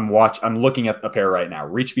really. I'm looking at a pair right now.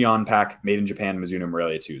 Reach Beyond pack, made in Japan, Mizuno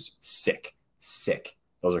Morelia 2s. Sick, sick.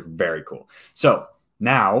 Those are very cool. So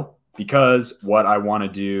now, because what I want to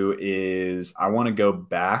do is I want to go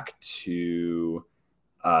back to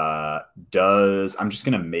I'm just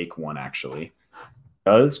gonna make one actually.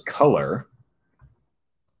 Does color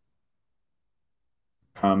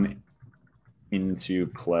come into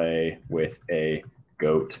play with a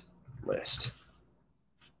GOAT list?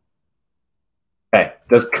 Okay,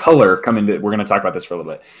 does color come into, we're going to talk about this for a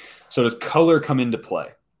little bit. So does color come into play?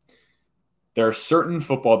 There are certain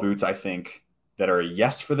football boots, I think, that are a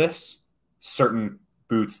yes for this. Certain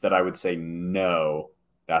boots that I would say, no,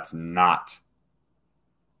 that's not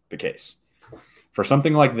the case. For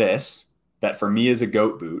something like this, that for me is a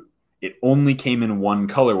GOAT boot, it only came in one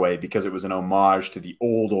colorway because it was an homage to the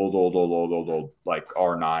old, like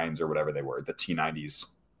R9s or whatever they were, the T90s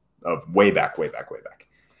of way back.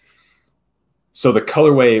 So the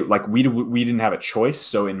colorway, like we didn't have a choice.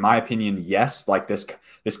 So in my opinion, yes, like this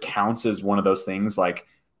counts as one of those things. Like,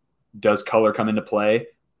 does color come into play?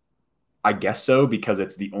 I guess so, because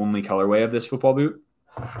it's the only colorway of this football boot.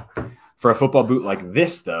 For a football boot like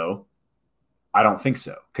this, though, I don't think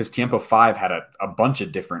so, because Tiempo 5 had a bunch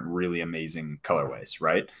of different really amazing colorways,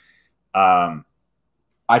 right?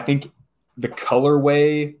 I think the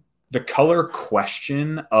colorway, the color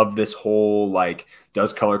question of this whole, like,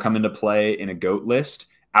 does color come into play in a GOAT list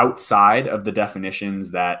outside of the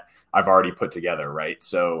definitions that I've already put together, right?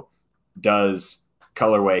 So does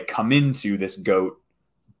colorway come into this GOAT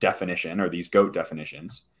definition or these GOAT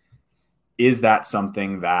definitions? Is that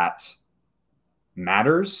something that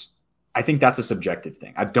matters? I think that's a subjective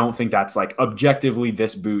thing. I don't think that's like objectively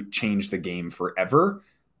this boot changed the game forever.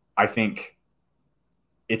 I think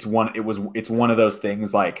it's one of those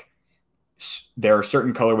things, like, there are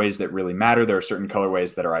certain colorways that really matter. There are certain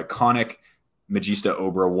colorways that are iconic. Magista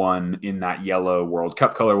Obra 1 in that yellow World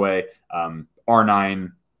Cup colorway,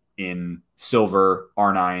 R9 in silver,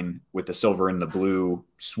 R9 with the silver and the blue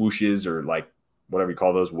swooshes, or like whatever you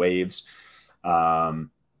call those, waves.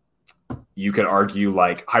 You could argue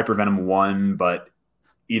like Hypervenom 1, but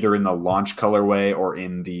either in the launch colorway or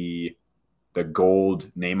in the gold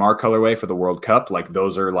Neymar colorway for the World Cup. Like,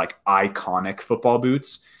 those are like iconic football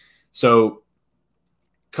boots. So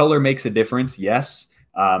color makes a difference, yes,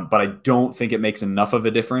 but I don't think it makes enough of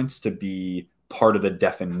a difference to be part of the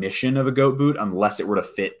definition of a GOAT boot, unless it were to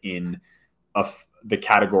fit in the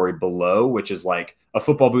category below, which is like a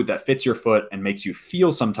football boot that fits your foot and makes you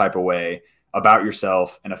feel some type of way about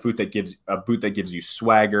yourself, and a boot that gives you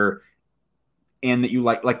swagger, and that you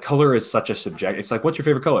like color is such a subject. It's like, what's your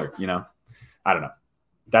favorite color? You know, I don't know.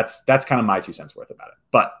 That's kind of my 2 cents worth about it.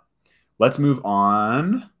 But let's move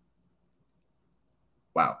on.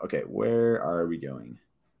 Wow. Okay. Where are we going?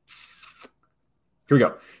 Here we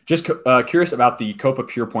go. Just curious about the Copa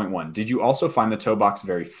Pure Point 1. Did you also find the toe box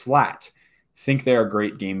very flat? Think they are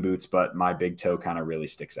great game boots, but my big toe kind of really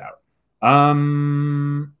sticks out.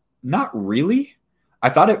 Not really. I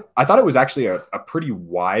thought it was actually a pretty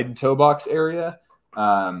wide toe box area.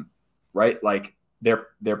 Right? Like there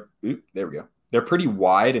we go. They're pretty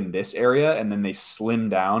wide in this area, and then they slim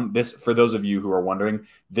down. This, for those of you who are wondering,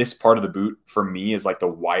 this part of the boot for me is like the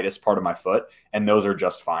widest part of my foot, and those are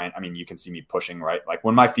just fine. I mean, you can see me pushing, right? Like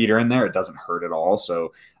when my feet are in there, it doesn't hurt at all,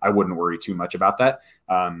 so I wouldn't worry too much about that.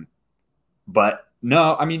 But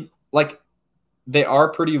no, I mean, like, they are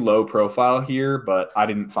pretty low profile here, but I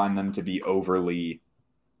didn't find them to be overly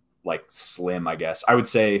like slim, I guess. I would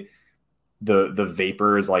say the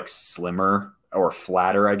Vapor is like slimmer or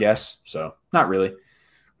flatter, I guess. So not really.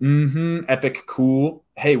 Epic cool.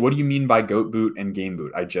 Hey, what do you mean by GOAT boot and game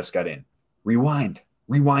boot? I just got in. Rewind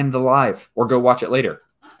the live, or go watch it later.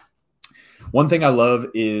 One thing I love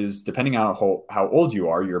is, depending on how old you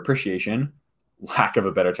are, your appreciation, lack of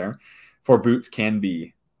a better term, for boots can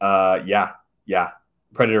be, yeah,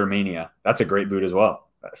 Predator Mania. That's a great boot as well.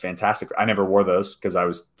 Fantastic. I never wore those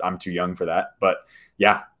because I'm too young for that. But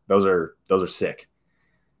yeah, those are sick.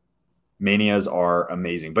 Manias are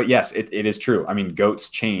amazing. But yes, it is true. I mean, GOATs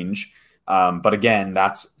change. But again,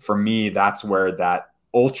 for me, that's where that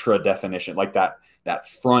ultra definition, like that that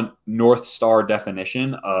front North Star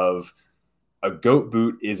definition of a GOAT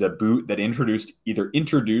boot is a boot that either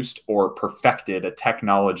introduced or perfected a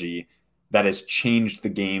technology that has changed the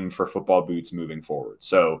game for football boots moving forward.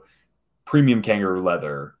 So premium kangaroo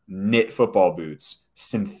leather, knit football boots,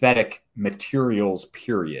 synthetic materials,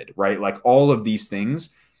 period, right? Like all of these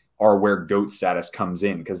things are where GOAT status comes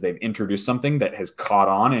in because they've introduced something that has caught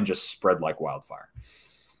on and just spread like wildfire.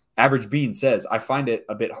 Average Bean says, I find it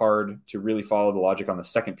a bit hard to really follow the logic on the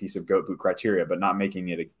second piece of GOAT boot criteria, but not making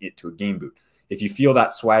it to a game boot. If you feel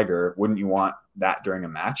that swagger, wouldn't you want that during a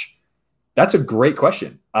match? That's a great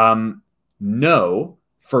question. No,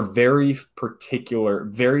 for very particular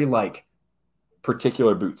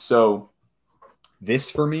boots. So this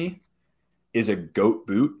for me is a GOAT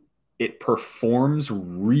boot. It performs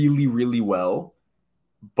really, really well,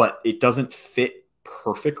 but it doesn't fit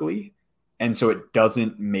perfectly. And so it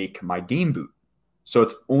doesn't make my game boot. So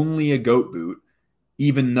it's only a GOAT boot,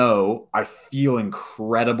 even though I feel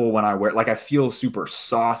incredible when I wear it. Like I feel super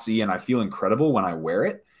saucy and I feel incredible when I wear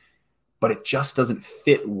it, but it just doesn't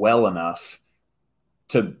fit well enough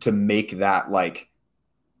to make that like,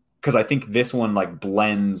 because I think this one like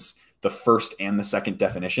blends the first and the second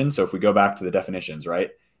definition. So if we go back to the definitions, right?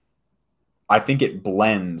 I think it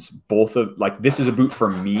blends both of like, this is a boot for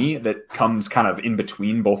me that comes kind of in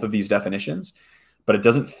between both of these definitions, but it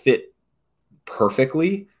doesn't fit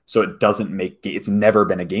perfectly. So it doesn't it's never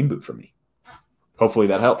been a game boot for me. Hopefully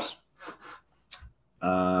that helps.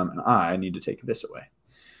 And I need to take this away.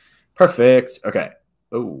 Perfect. Okay.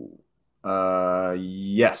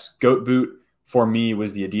 Yes. GOAT boot for me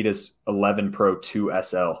was the Adidas 11 Pro 2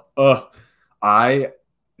 SL.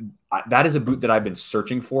 That is a boot that I've been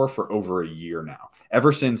searching for over a year now.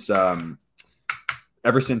 Ever since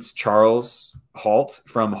Charles Halt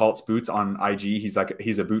from Halt's Boots on IG, he's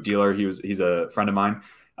a boot dealer. He's a friend of mine.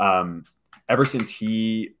 Ever since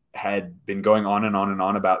he had been going on and on and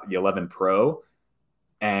on about the 11 Pro,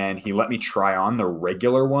 and he let me try on the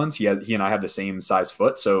regular ones. He and I have the same size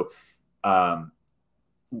foot, so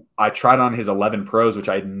I tried on his 11 Pros, which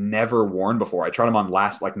I had never worn before. I tried them on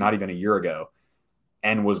not even a year ago,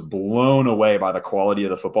 and was blown away by the quality of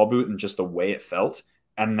the football boot and just the way it felt.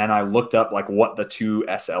 And then I looked up like what the 2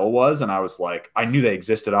 SL was, and I was like, I knew they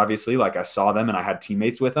existed, obviously. Like I saw them and I had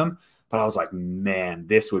teammates with them, but I was like, man,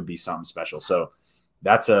 this would be something special. So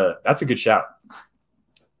that's a good shout.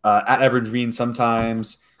 At Average Bean,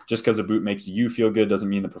 sometimes just because a boot makes you feel good doesn't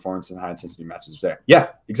mean the performance and high intensity matches are there. Yeah,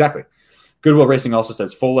 exactly. Goodwill Racing also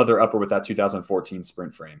says full leather upper with that 2014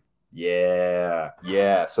 sprint frame. Yeah.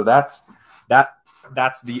 So that's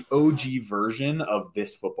the OG version of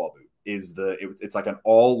this football boot. It's like an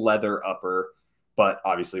all leather upper, but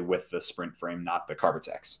obviously with the sprint frame, not the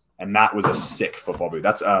Carbotex. And that was a sick football boot.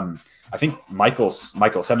 That's I think Michael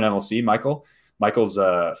 7MLC Michael's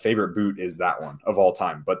favorite boot is that one of all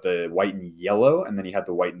time, but the white and yellow, and then he had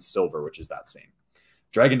the white and silver, which is that same.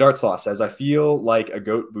 Dragon Dartslaw says, I feel like a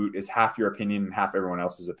GOAT boot is half your opinion and half everyone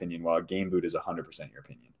else's opinion, while a game boot is 100% your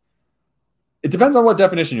opinion. It depends on what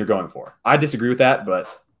definition you're going for. I disagree with that, but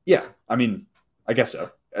yeah, I mean, I guess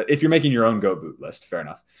so. If you're making your own GOAT boot list, fair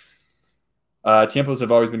enough. Tiempos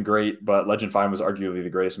have always been great, but Legend 5 was arguably the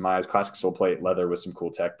greatest in my eyes. Classic sole plate leather with some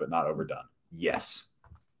cool tech, but not overdone. Yes.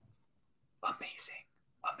 Amazing.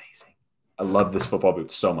 I love this football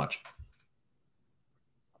boot so much.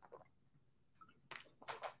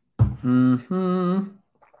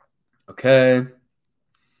 Okay.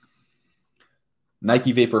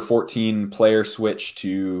 Nike Vapor 14 player switch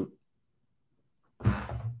to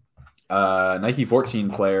Nike 14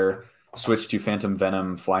 player switch to Phantom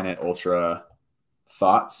Venom Flyknit Ultra.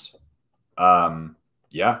 Thoughts?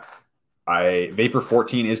 Yeah. Vapor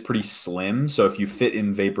 14 is pretty slim, so if you fit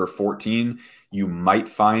in Vapor 14, you might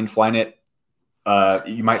find Flyknit.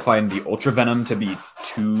 You might find the Ultra Venom to be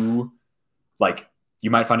too, like, you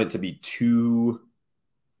might find it to be too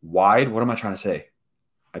wide. What am I trying to say?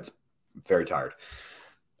 It's very tired.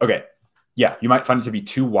 Okay. Yeah, you might find it to be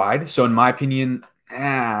too wide. So in my opinion,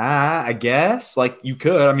 I guess, like, you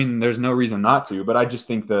could. I mean, there's no reason not to, but I just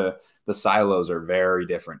think the silos are very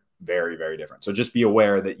different. Very, very different. So just be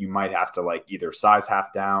aware that you might have to like either size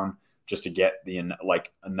half down just to get the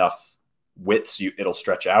like enough width so it'll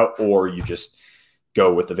stretch out, or you just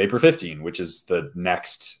go with the Vapor 15, which is the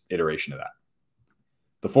next iteration of that.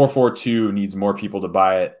 The 442 needs more people to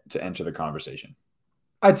buy it to enter the conversation.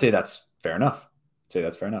 I'd say that's fair enough.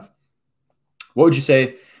 What would you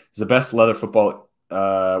say is the best leather football?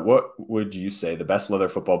 What would you say the best leather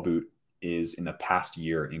football boot is in the past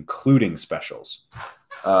year, including specials?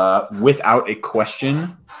 Without a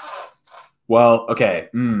question. Well, okay.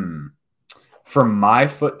 for my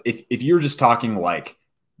foot, if you're just talking like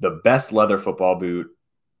the best leather football boot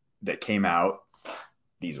that came out,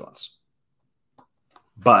 these ones.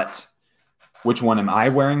 But which one am I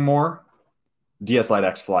wearing more? DS Lite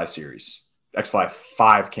X Fly series. X Fly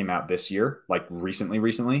 5 came out this year, like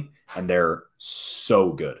recently, and they're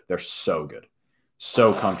so good. They're so good.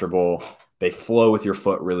 So comfortable. They flow with your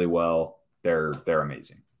foot really well. They're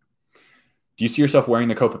amazing. Do you see yourself wearing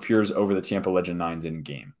the Copa Pures over the Tiempo Legend 9s in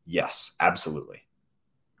game? Yes, absolutely.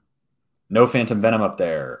 No Phantom Venom up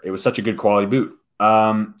there. It was such a good quality boot.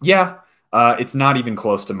 Yeah. It's not even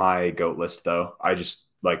close to my GOAT list, though. I just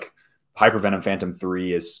like Hypervenom Phantom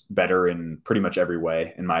 3 is better in pretty much every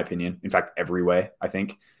way, in my opinion. In fact, every way, I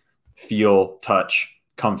think. Feel, touch,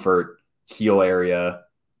 comfort, heel area.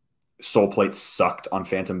 Sole plate sucked on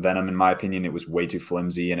Phantom Venom, in my opinion. It was way too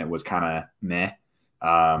flimsy, and it was kind of meh.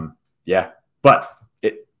 Yeah. But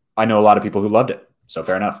I know a lot of people who loved it, so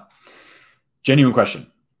fair enough. Genuine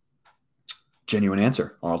question. Genuine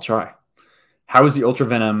answer. I'll try. How is the Ultra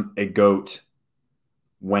Venom a GOAT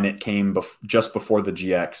when it came just before the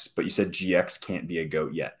GX, but you said GX can't be a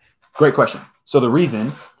GOAT yet? Great question. So the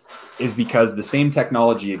reason is because the same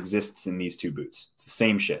technology exists in these two boots. It's the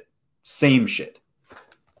same shit. Same shit.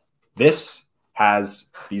 This has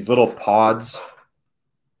these little pods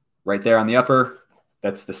right there on the upper.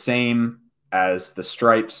 That's the same as the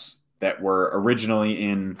stripes that were originally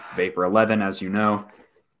in Vapor 11, as you know.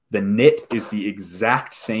 The knit is the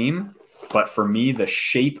exact same, but for me, the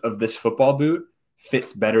shape of this football boot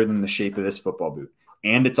fits better than the shape of this football boot.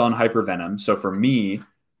 And it's on Hypervenom. So for me,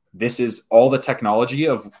 this is all the technology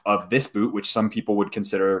of this boot, which some people would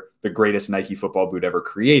consider the greatest Nike football boot ever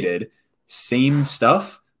created. Same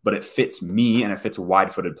stuff, but it fits me and it fits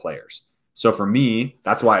wide-footed players. So for me,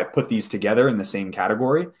 that's why I put these together in the same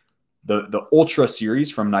category. The Ultra series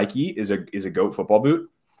from Nike is a GOAT football boot.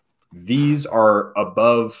 These are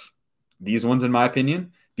above these ones, in my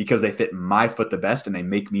opinion, because they fit my foot the best and they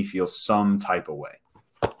make me feel some type of way.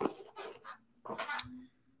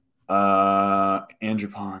 Andrew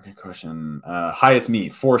Palmer, good question. Hi, it's me.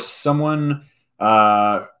 For someone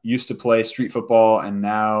used to play street football and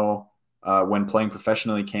now when playing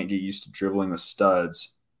professionally can't get used to dribbling with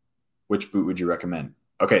studs, which boot would you recommend?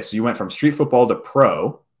 Okay, so you went from street football to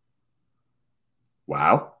pro.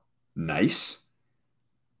 Wow, nice.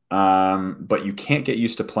 But you can't get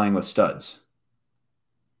used to playing with studs.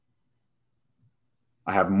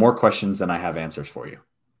 I have more questions than I have answers for you.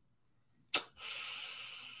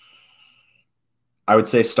 I would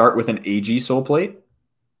say start with an AG sole plate,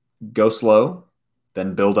 go slow,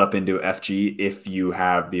 then build up into FG if you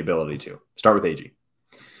have the ability to. Start with AG.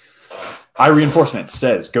 Eye Reinforcement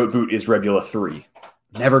says GOAT boot is Rebula 3.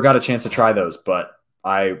 Never got a chance to try those, but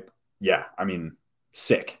I mean,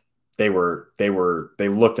 sick. They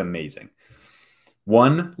looked amazing.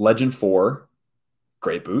 1, Legend 4,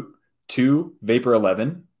 great boot. 2, Vapor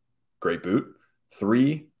 11, great boot.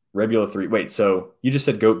 3, Rebula 3. Wait, so you just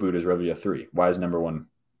said GOAT boot is Rebula 3. Why is number 1?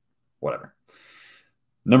 Whatever.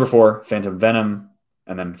 Number 4, Phantom Venom,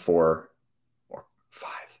 and then 4 or 5,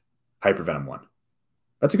 Hypervenom 1.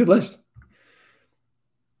 That's a good list.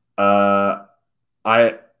 I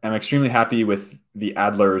am extremely happy with the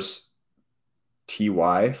Adler's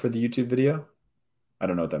TY for the YouTube video. I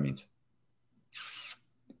don't know what that means.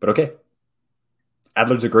 But okay.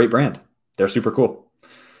 Adler's a great brand. They're super cool.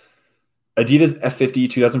 Adidas F50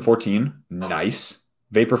 2014. Nice.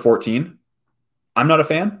 Vapor 14. I'm not a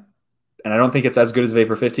fan, and I don't think it's as good as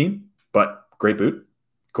Vapor 15, but great boot.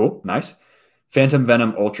 Cool. Nice. Phantom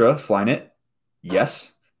Venom Ultra Flyknit.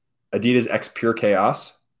 Yes. Adidas X Pure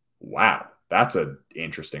Chaos. Wow. That's an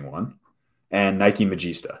interesting one. And Nike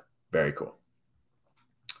Magista. Very cool.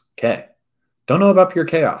 Okay. Don't know about Pure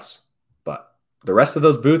Chaos, but the rest of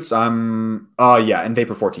those boots, and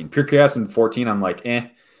Vapor 14. Pure Chaos and 14, I'm like, eh.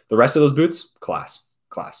 The rest of those boots, class.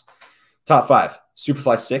 Top 5,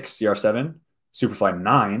 Superfly 6, CR7, Superfly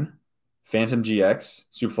 9, Phantom GX,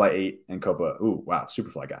 Superfly 8, and Copa. Ooh, wow,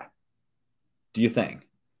 Superfly guy. Do you think?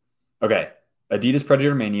 Okay, Adidas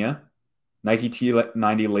Predator Mania, Nike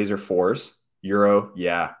T90 Laser 4s, Euro,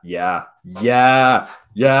 yes.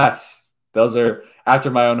 Those are after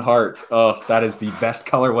my own heart. Oh, that is the best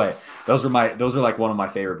colorway. Those are like one of my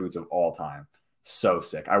favorite boots of all time. So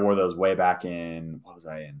sick. I wore those way back in, what was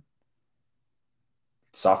I in?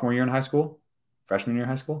 Sophomore year in high school? Freshman year in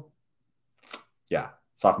high school? Yeah,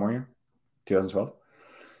 sophomore year, 2012.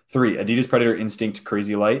 3, Adidas Predator Instinct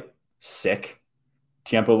Crazy Light. Sick.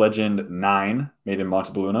 Tiempo Legend 9, made in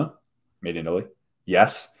Montebelluna, made in Italy.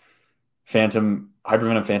 Yes.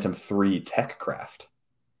 Hypervenom Phantom 3 Techcraft.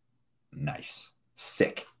 Nice.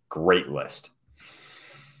 Sick. Great list.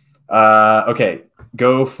 Okay,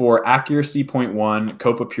 go for accuracy 0.1,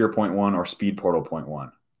 Copa Pure 0.1, or Speed Portal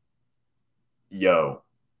 0.1. Yo,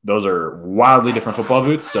 those are wildly different football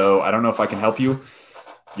boots, so I don't know if I can help you.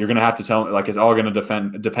 You're going to have to tell me, like, it's all going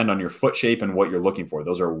to depend on your foot shape and what you're looking for.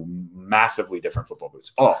 Those are massively different football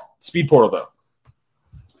boots. Oh, Speed Portal, though.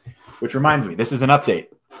 Which reminds me, this is an update.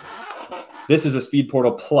 This is a Speed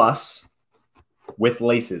Portal Plus with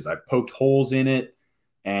laces. I've poked holes in it,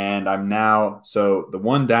 and I'm now... So the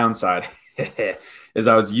one downside is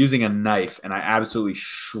I was using a knife, and I absolutely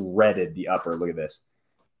shredded the upper. Look at this.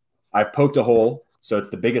 I've poked a hole, so it's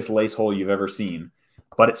the biggest lace hole you've ever seen,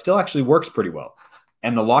 but it still actually works pretty well.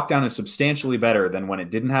 And the lockdown is substantially better than when it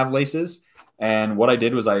didn't have laces. And what I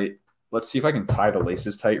did was let's see if I can tie the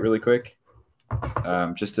laces tight really quick.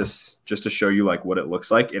 Just to show you like what it looks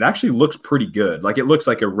like. It actually looks pretty good. Like it looks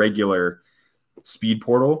like a regular Speed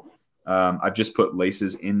Portal. I've just put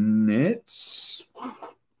laces in it.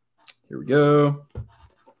 Here we go.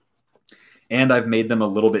 And I've made them a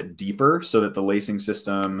little bit deeper so that the lacing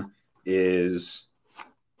system is,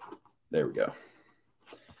 there we go.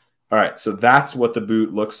 All right, so that's what the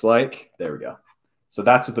boot looks like. There we go. So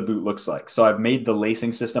that's what the boot looks like. So I've made the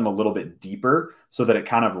lacing system a little bit deeper so that it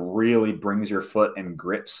kind of really brings your foot and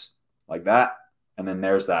grips like that. And then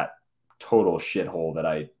there's that total shithole that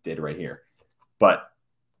I did right here. But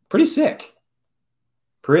pretty sick.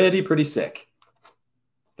 Pretty sick.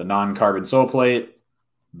 The non-carbon sole plate.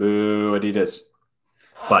 Boo, Adidas.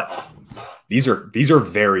 But these are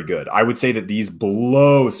very good. I would say that these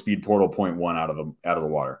blow Speed Portal 0.1 out of the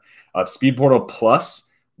water. Speed Portal Plus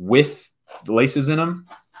with the laces in them,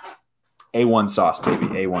 A1 sauce, baby,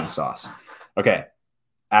 A1 sauce. Okay,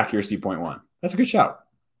 accuracy 0.1. That's a good shout.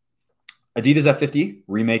 Adidas F50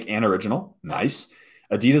 remake and original, nice.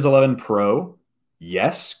 Adidas 11 Pro,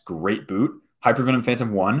 yes, great boot. Hypervenom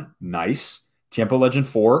Phantom 1, nice. Tiempo Legend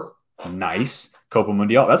 4, nice. Copa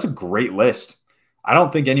Mundial, that's a great list. I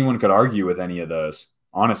don't think anyone could argue with any of those,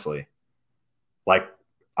 honestly. Like,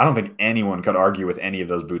 I don't think anyone could argue with any of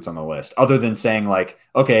those boots on the list, other than saying, like,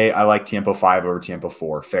 okay, I like Tiempo 5 over Tiempo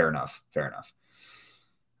 4. Fair enough. Fair enough.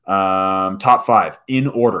 Top 5 in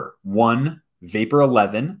order. 1, Vapor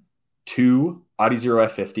 11. 2, Adizero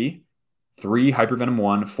F50. 3, Hypervenom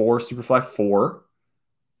 1. 4, Superfly 4.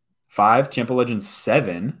 5, Tiempo Legend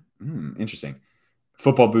 7. Interesting.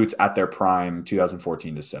 Football boots at their prime,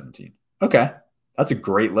 2014 to 17. Okay. That's a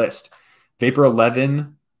great list. Vapor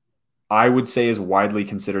 11, I would say, is widely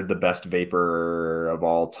considered the best Vapor of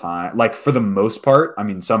all time. Like, for the most part, I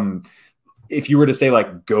mean, if you were to say,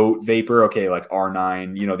 like, GOAT Vapor, okay, like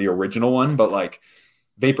R9, you know, the original one, but, like,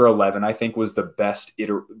 Vapor 11, I think, was the best.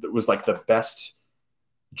 It was, like, the best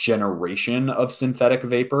generation of synthetic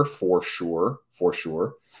Vapor, for sure.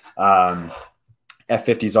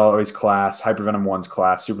 F50 is always class. Hypervenom 1's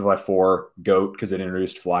class. Superfly 4, GOAT, because it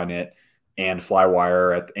introduced Flyknit and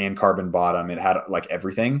Flywire and carbon bottom. It had like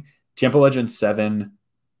everything. Tiempo Legend 7,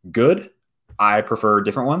 good. I prefer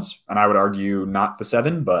different ones, and I would argue not the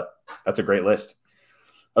 7, but that's a great list.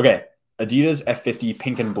 Okay, Adidas F50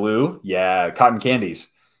 pink and blue. Yeah, cotton candies.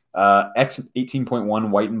 X 18.1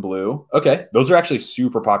 white and blue. Okay, those are actually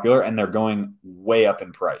super popular, and they're going way up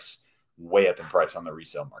in price. Way up in price on the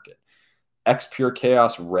resale market. X Pure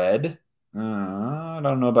Chaos red. I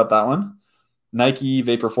don't know about that one. Nike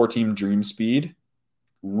Vapor 14 Dream Speed.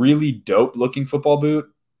 Really dope looking football boot.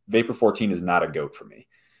 Vapor 14 is not a GOAT for me.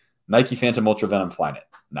 Nike Phantom Ultra Venom Flyknit.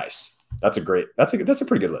 Nice. That's a pretty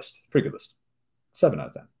good list. Pretty good list. 7 out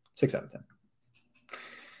of 10. 6 out of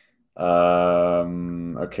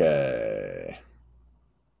 10. Okay.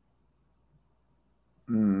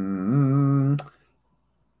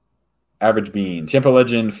 Average Bean. Tiempo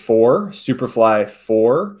Legend 4. Superfly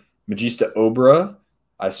 4. Magista Obra.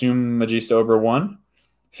 I assume Magista Obra 1.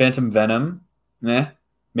 Phantom Venom. Made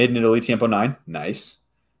in Italy. Tiempo 9. Nice.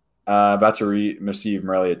 About to receive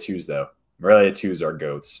Morelia 2s, though. Morelia 2s are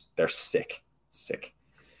GOATs. They're sick. Sick.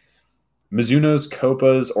 Mizuno's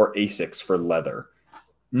Copas or Asics for leather.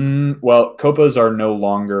 Well, Copas are no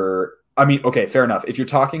longer... I mean, okay, fair enough. If you're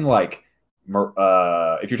talking like...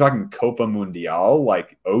 if you're talking Copa Mundial,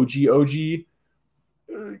 like OG,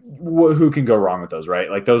 who can go wrong with those, right?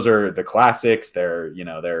 Like, those are the classics. They're, you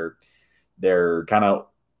know, they're kind of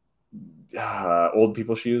old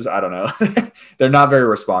people shoes. I don't know. They're not very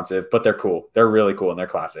responsive, but they're cool. They're really cool, and they're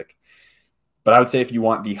classic. But I would say if you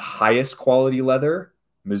want the highest quality leather,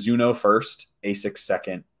 Mizuno first, Asics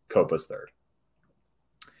second, Copas third.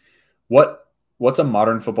 What's a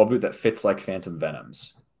modern football boot that fits like Phantom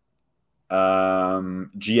Venoms?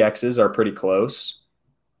 GXs are pretty close,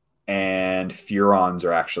 and Furons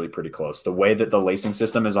are actually pretty close. The way that the lacing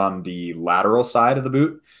system is on the lateral side of the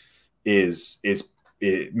boot,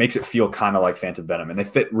 it makes it feel kind of like Phantom Venom, and they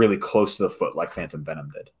fit really close to the foot like Phantom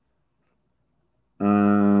Venom did.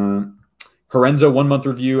 Horenzo 1 month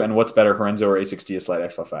review, and what's better, Horenzo or A6D Slide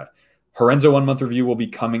X55? Horenzo 1 month review will be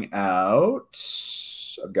coming out.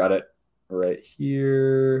 I've got it right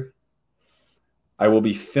here. I will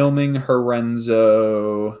be filming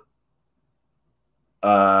Horenzo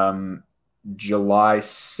July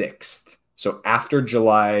 6th. So after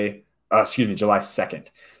July 2nd.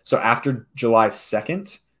 So after July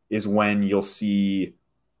 2nd is when you'll see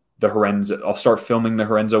the Horenzo. I'll start filming the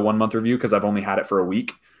Horenzo 1 month review because I've only had it for a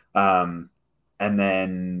week. And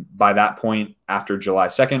then by that point, after July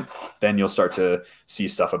 2nd, then you'll start to see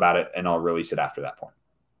stuff about it, and I'll release it after that point.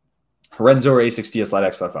 Horenzo or A6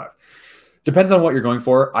 Slide X55. Depends on what you're going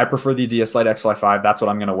for. I prefer the DS Lite X55. That's what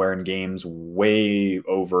I'm going to wear in games, way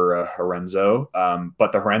over a Horenzo.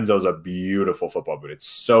 But the Horenzo is a beautiful football boot. It's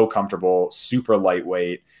so comfortable, super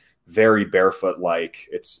lightweight, very barefoot-like.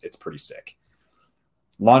 It's pretty sick.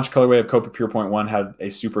 Launch colorway of Copa Pure Point 1 had a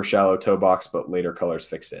super shallow toe box, but later colors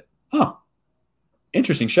fixed it. Huh.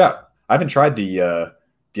 Interesting shout. I haven't tried the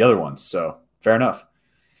other ones, so fair enough.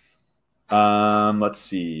 Let's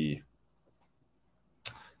see.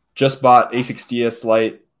 Just bought A6 DS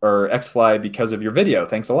Lite or X-Fly because of your video.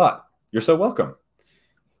 Thanks a lot. You're so welcome.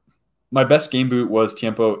 My best game boot was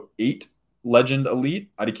Tiempo 8 Legend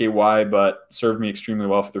Elite IDKY, but served me extremely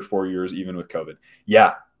well for 4 years, even with COVID.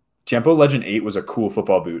 Yeah, Tiempo Legend 8 was a cool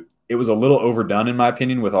football boot. It was a little overdone, in my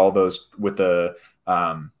opinion, with all those, with the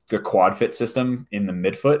quad fit system in the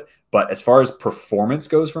midfoot. But as far as performance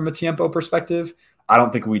goes from a Tiempo perspective, I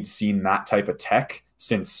don't think we'd seen that type of tech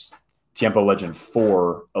since Tiempo Legend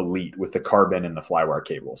 4 Elite with the carbon and the flywire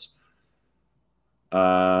cables.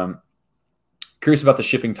 Curious about the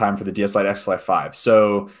shipping time for the DS Lite X-Fly 5.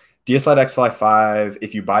 So DS Lite X-Fly 5,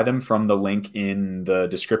 if you buy them from the link in the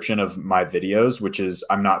description of my videos, which is,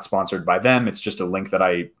 I'm not sponsored by them, it's just a link that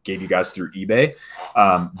I gave you guys through eBay.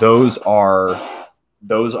 Those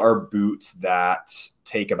are boots that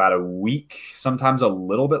take about a week, sometimes a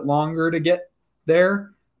little bit longer to get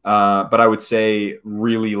there. But I would say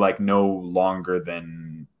really like no longer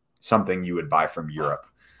than something you would buy from Europe,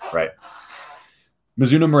 right?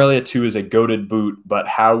 Mizuno Morelia 2 is a goated boot, but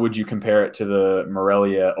how would you compare it to the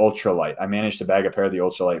Morelia Ultralight? I managed to bag a pair of the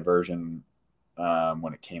Ultralight version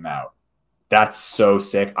when it came out. That's so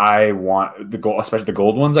sick. I want the gold, especially the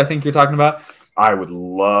gold ones I think you're talking about. I would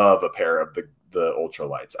love a pair of the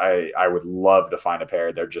Ultralights. I would love to find a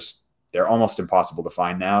pair. They're almost impossible to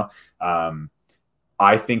find now.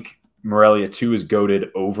 I think Morelia 2 is goated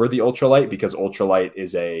over the Ultralight because Ultralight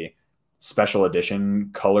is a special edition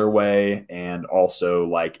colorway, and also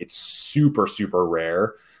like it's super, super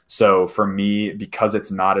rare. So for me, because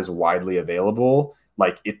it's not as widely available,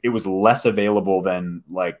 like it was less available than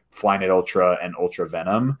like Flyknit Ultra and Ultra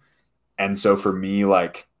Venom. And so for me,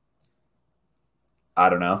 like, I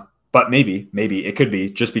don't know, but maybe it could be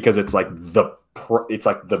just because it's like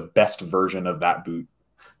the best version of that boot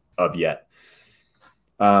of yet.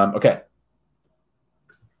 Okay.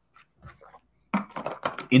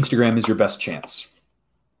 Instagram is your best chance.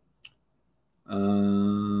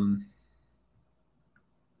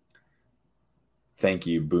 Thank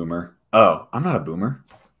you, boomer. Oh, I'm not a boomer.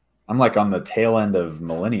 I'm like on the tail end of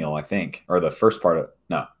millennial, I think, or the first part of,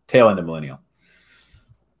 no, tail end of millennial.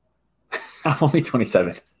 I'm only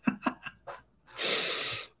 27.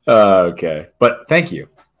 Okay. But thank you.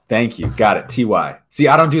 Thank you. Got it. TY. See,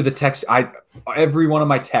 I don't do the text. Every one of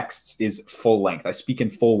my texts is full length. I speak in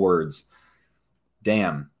full words.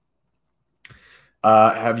 Damn.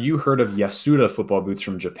 Have you heard of Yasuda football boots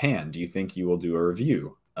from Japan? Do you think you will do a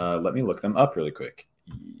review? Let me look them up really quick.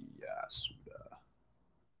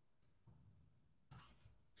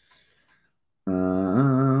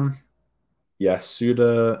 Yasuda.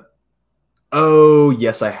 Yasuda. Oh,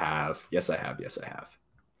 yes, I have. Yes, I have. Yes, I have.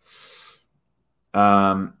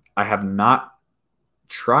 I have not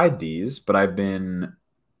tried these, but I've been...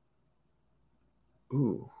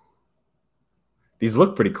 Ooh. These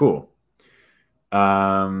look pretty cool.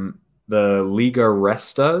 The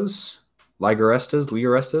Ligarestas,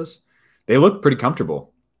 they look pretty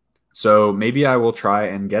comfortable. So maybe I will try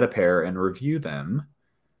and get a pair and review them.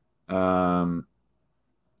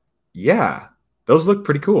 Yeah, those look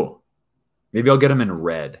pretty cool. Maybe I'll get them in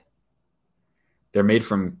red. They're made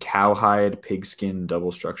from cowhide, pigskin,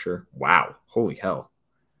 double structure. Wow. Holy hell.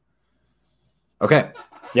 Okay.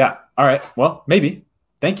 Yeah. All right. Well, maybe.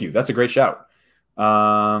 Thank you. That's a great shout.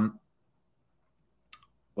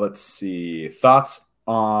 Let's see. Thoughts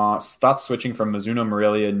switching from Mizuno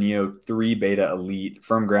Morelia Neo 3 Beta Elite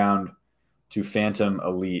firm ground to Phantom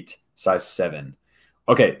Elite size 7.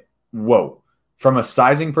 Okay. Whoa. From a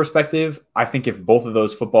sizing perspective, I think if both of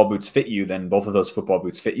those football boots fit you, then both of those football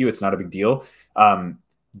boots fit you. It's not a big deal.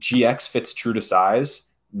 GX fits true to size.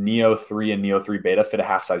 Neo 3 and Neo 3 Beta fit a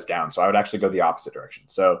half size down. So I would actually go the opposite direction.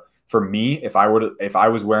 So for me, if I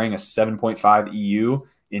was wearing a 7.5 EU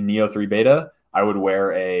in Neo 3 Beta, I would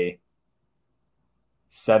wear a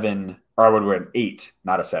 7, or I would wear an 8,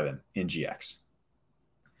 not a 7 in GX.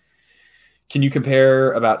 Can you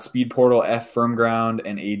compare about Speed Portal, F, Firm Ground,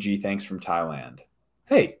 and AG? Thanks from Thailand.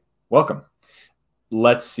 Hey, welcome.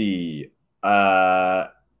 Let's see. I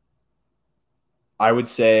would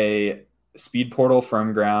say Speed Portal,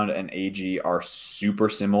 Firm Ground, and AG are super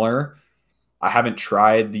similar. I haven't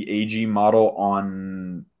tried the AG model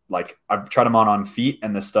on, like, I've tried them on feet,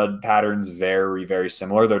 and the stud pattern's very, very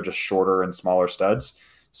similar. They're just shorter and smaller studs.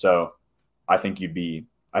 So I think you'd be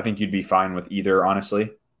fine with either,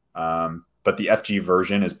 honestly. But the FG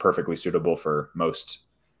version is perfectly suitable for most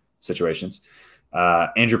situations.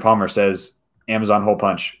 Andrew Palmer says Amazon hole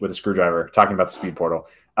punch with a screwdriver, talking about the Speed Portal.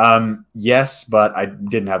 Yes, but I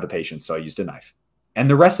didn't have the patience, so I used a knife. And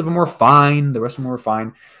the rest of them were fine.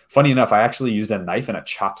 Funny enough, I actually used a knife and a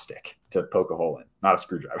chopstick to poke a hole in, not a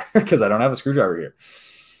screwdriver, because I don't have a screwdriver here.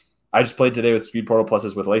 I just played today with Speed Portal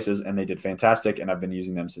Pluses with laces, and they did fantastic, and I've been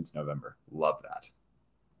using them since November. Love that.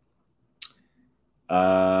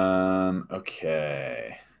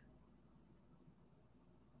 Okay.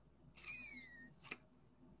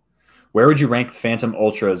 Where would you rank Phantom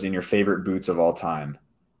Ultras in your favorite boots of all time?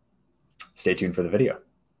 Stay tuned for the video.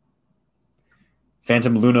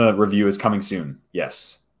 Phantom Luna review is coming soon.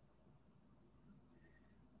 Yes.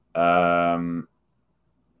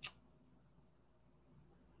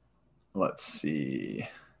 Let's see.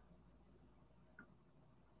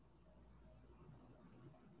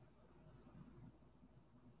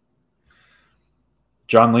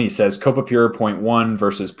 John Lee says Copa Pure 0.1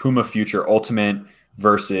 versus Puma Future Ultimate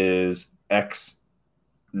versus X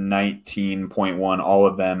 19.1, all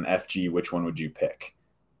of them FG. Which one would you pick?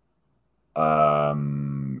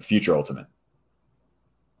 Future Ultimate.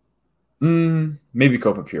 Maybe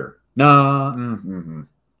Copa Pure. No,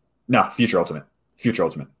 Future Ultimate. Future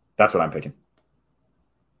Ultimate. That's what I'm picking.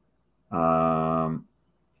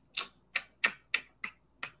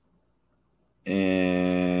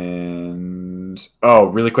 And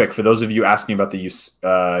really quick, for those of you asking about the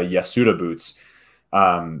Yasuda boots,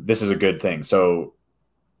 this is a good thing. So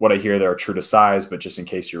what I hear, they are true to size, but just in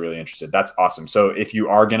case you're really interested, that's awesome. So if you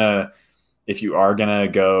are gonna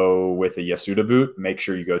go with a Yasuda boot, make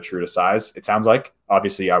sure you go true to size. It sounds like,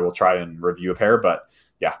 obviously I will try and review a pair, but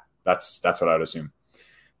yeah, that's what I would assume.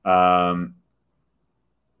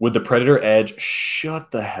 Would the Predator Edge,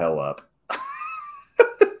 shut the hell up.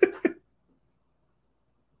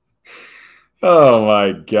 Oh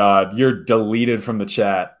my God. You're deleted from the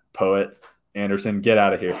chat, Poet Anderson. Get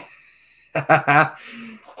out of here.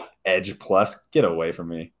 Edge Plus, get away from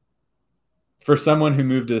me. For someone who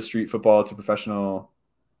moved to street football to professional.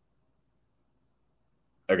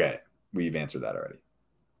 Okay, we've answered that already.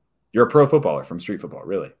 You're a pro footballer from street football,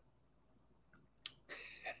 really.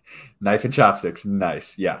 Knife and chopsticks,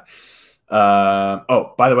 nice. Yeah.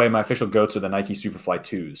 Oh, by the way, my official goats are the Nike Superfly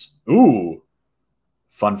 2s. Ooh,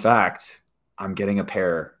 fun fact. I'm getting a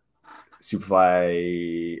pair.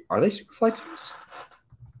 Superfly. Are they Superfly 2s?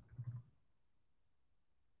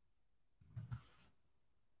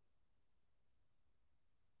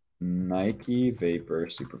 Nike Vapor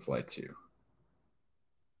Superfly 2.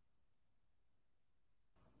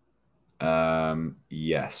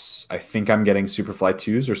 Yes. I think I'm getting Superfly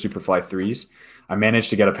 2s or Superfly 3s. I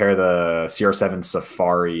managed to get a pair of the CR7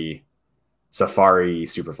 Safari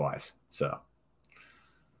Superflies. So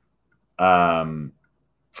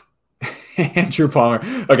Andrew Palmer.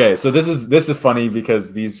 Okay, so this is funny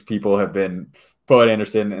because these people have been Poet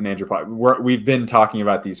Anderson and Andrew Palmer. We've been talking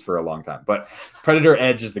about these for a long time, but Predator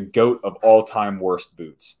Edge is the GOAT of all-time worst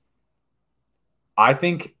boots. I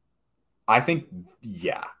think,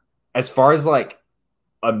 yeah. As far as like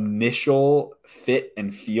initial fit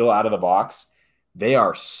and feel out of the box, they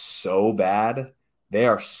are so bad. They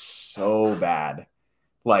are so bad.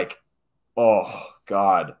 Like, oh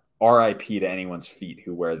God. RIP to anyone's feet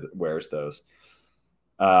who wears those.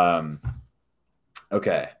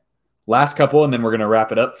 Okay. Last couple, and then we're going to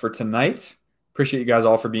wrap it up for tonight. Appreciate you guys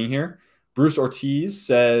all for being here. Bruce Ortiz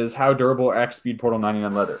says, how durable are X Speed Portal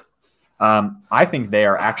 99 leather? I think they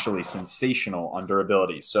are actually sensational on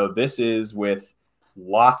durability. So this is with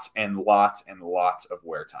lots and lots and lots of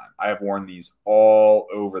wear time. I have worn these all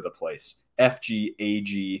over the place. FG,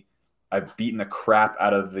 AG. I've beaten the crap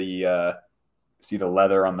out of the see the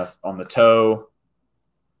leather on the toe.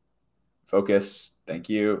 Focus. Thank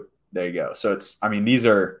you. There you go. So it's, I mean, these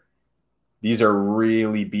are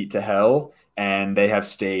really beat to hell, and they have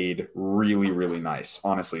stayed really, really nice.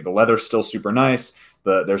 Honestly, the leather's still super nice.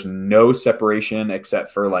 There's no separation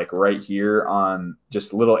except for like right here on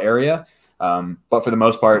just a little area. But for the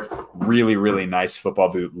most part, really, really nice football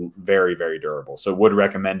boot. Very, very durable. So would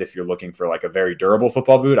recommend if you're looking for like a very durable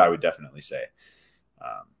football boot, I would definitely say.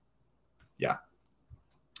 Yeah.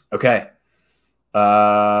 Okay.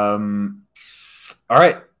 All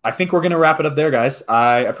right. I think we're going to wrap it up there, guys.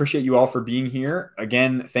 I appreciate you all for being here.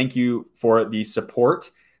 Again, thank you for the support.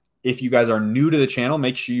 If you guys are new to the channel,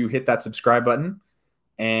 make sure you hit that subscribe button.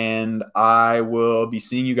 And I will be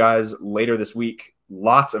seeing you guys later this week.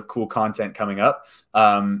 Lots of cool content coming up.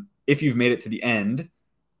 If you've made it to the end,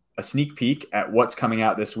 a sneak peek at what's coming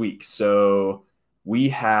out this week. So we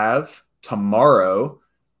have tomorrow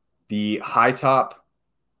the high top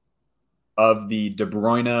of the De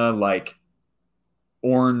Bruyne, like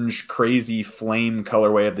orange crazy flame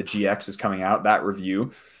colorway of the GX is coming out. That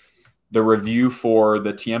review. The review for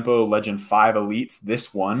the Tiempo Legend 5 Elites,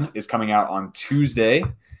 this one is coming out on Tuesday.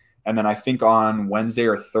 And then I think on Wednesday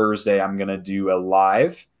or Thursday, I'm going to do a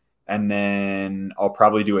live. And then I'll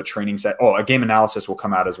probably do a training set. Oh, a game analysis will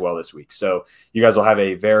come out as well this week. So you guys will have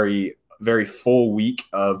a very, very full week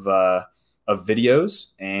of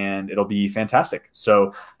videos, and it'll be fantastic.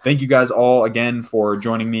 So thank you guys all again for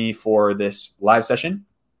joining me for this live session.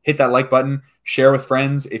 Hit that like button, share with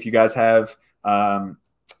friends. If you guys have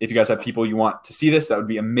people you want to see this, that would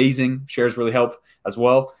be amazing. Shares really help as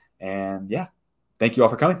well. And yeah, thank you all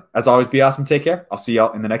for coming. As always, be awesome. Take care. I'll see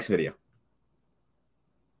y'all in the next video.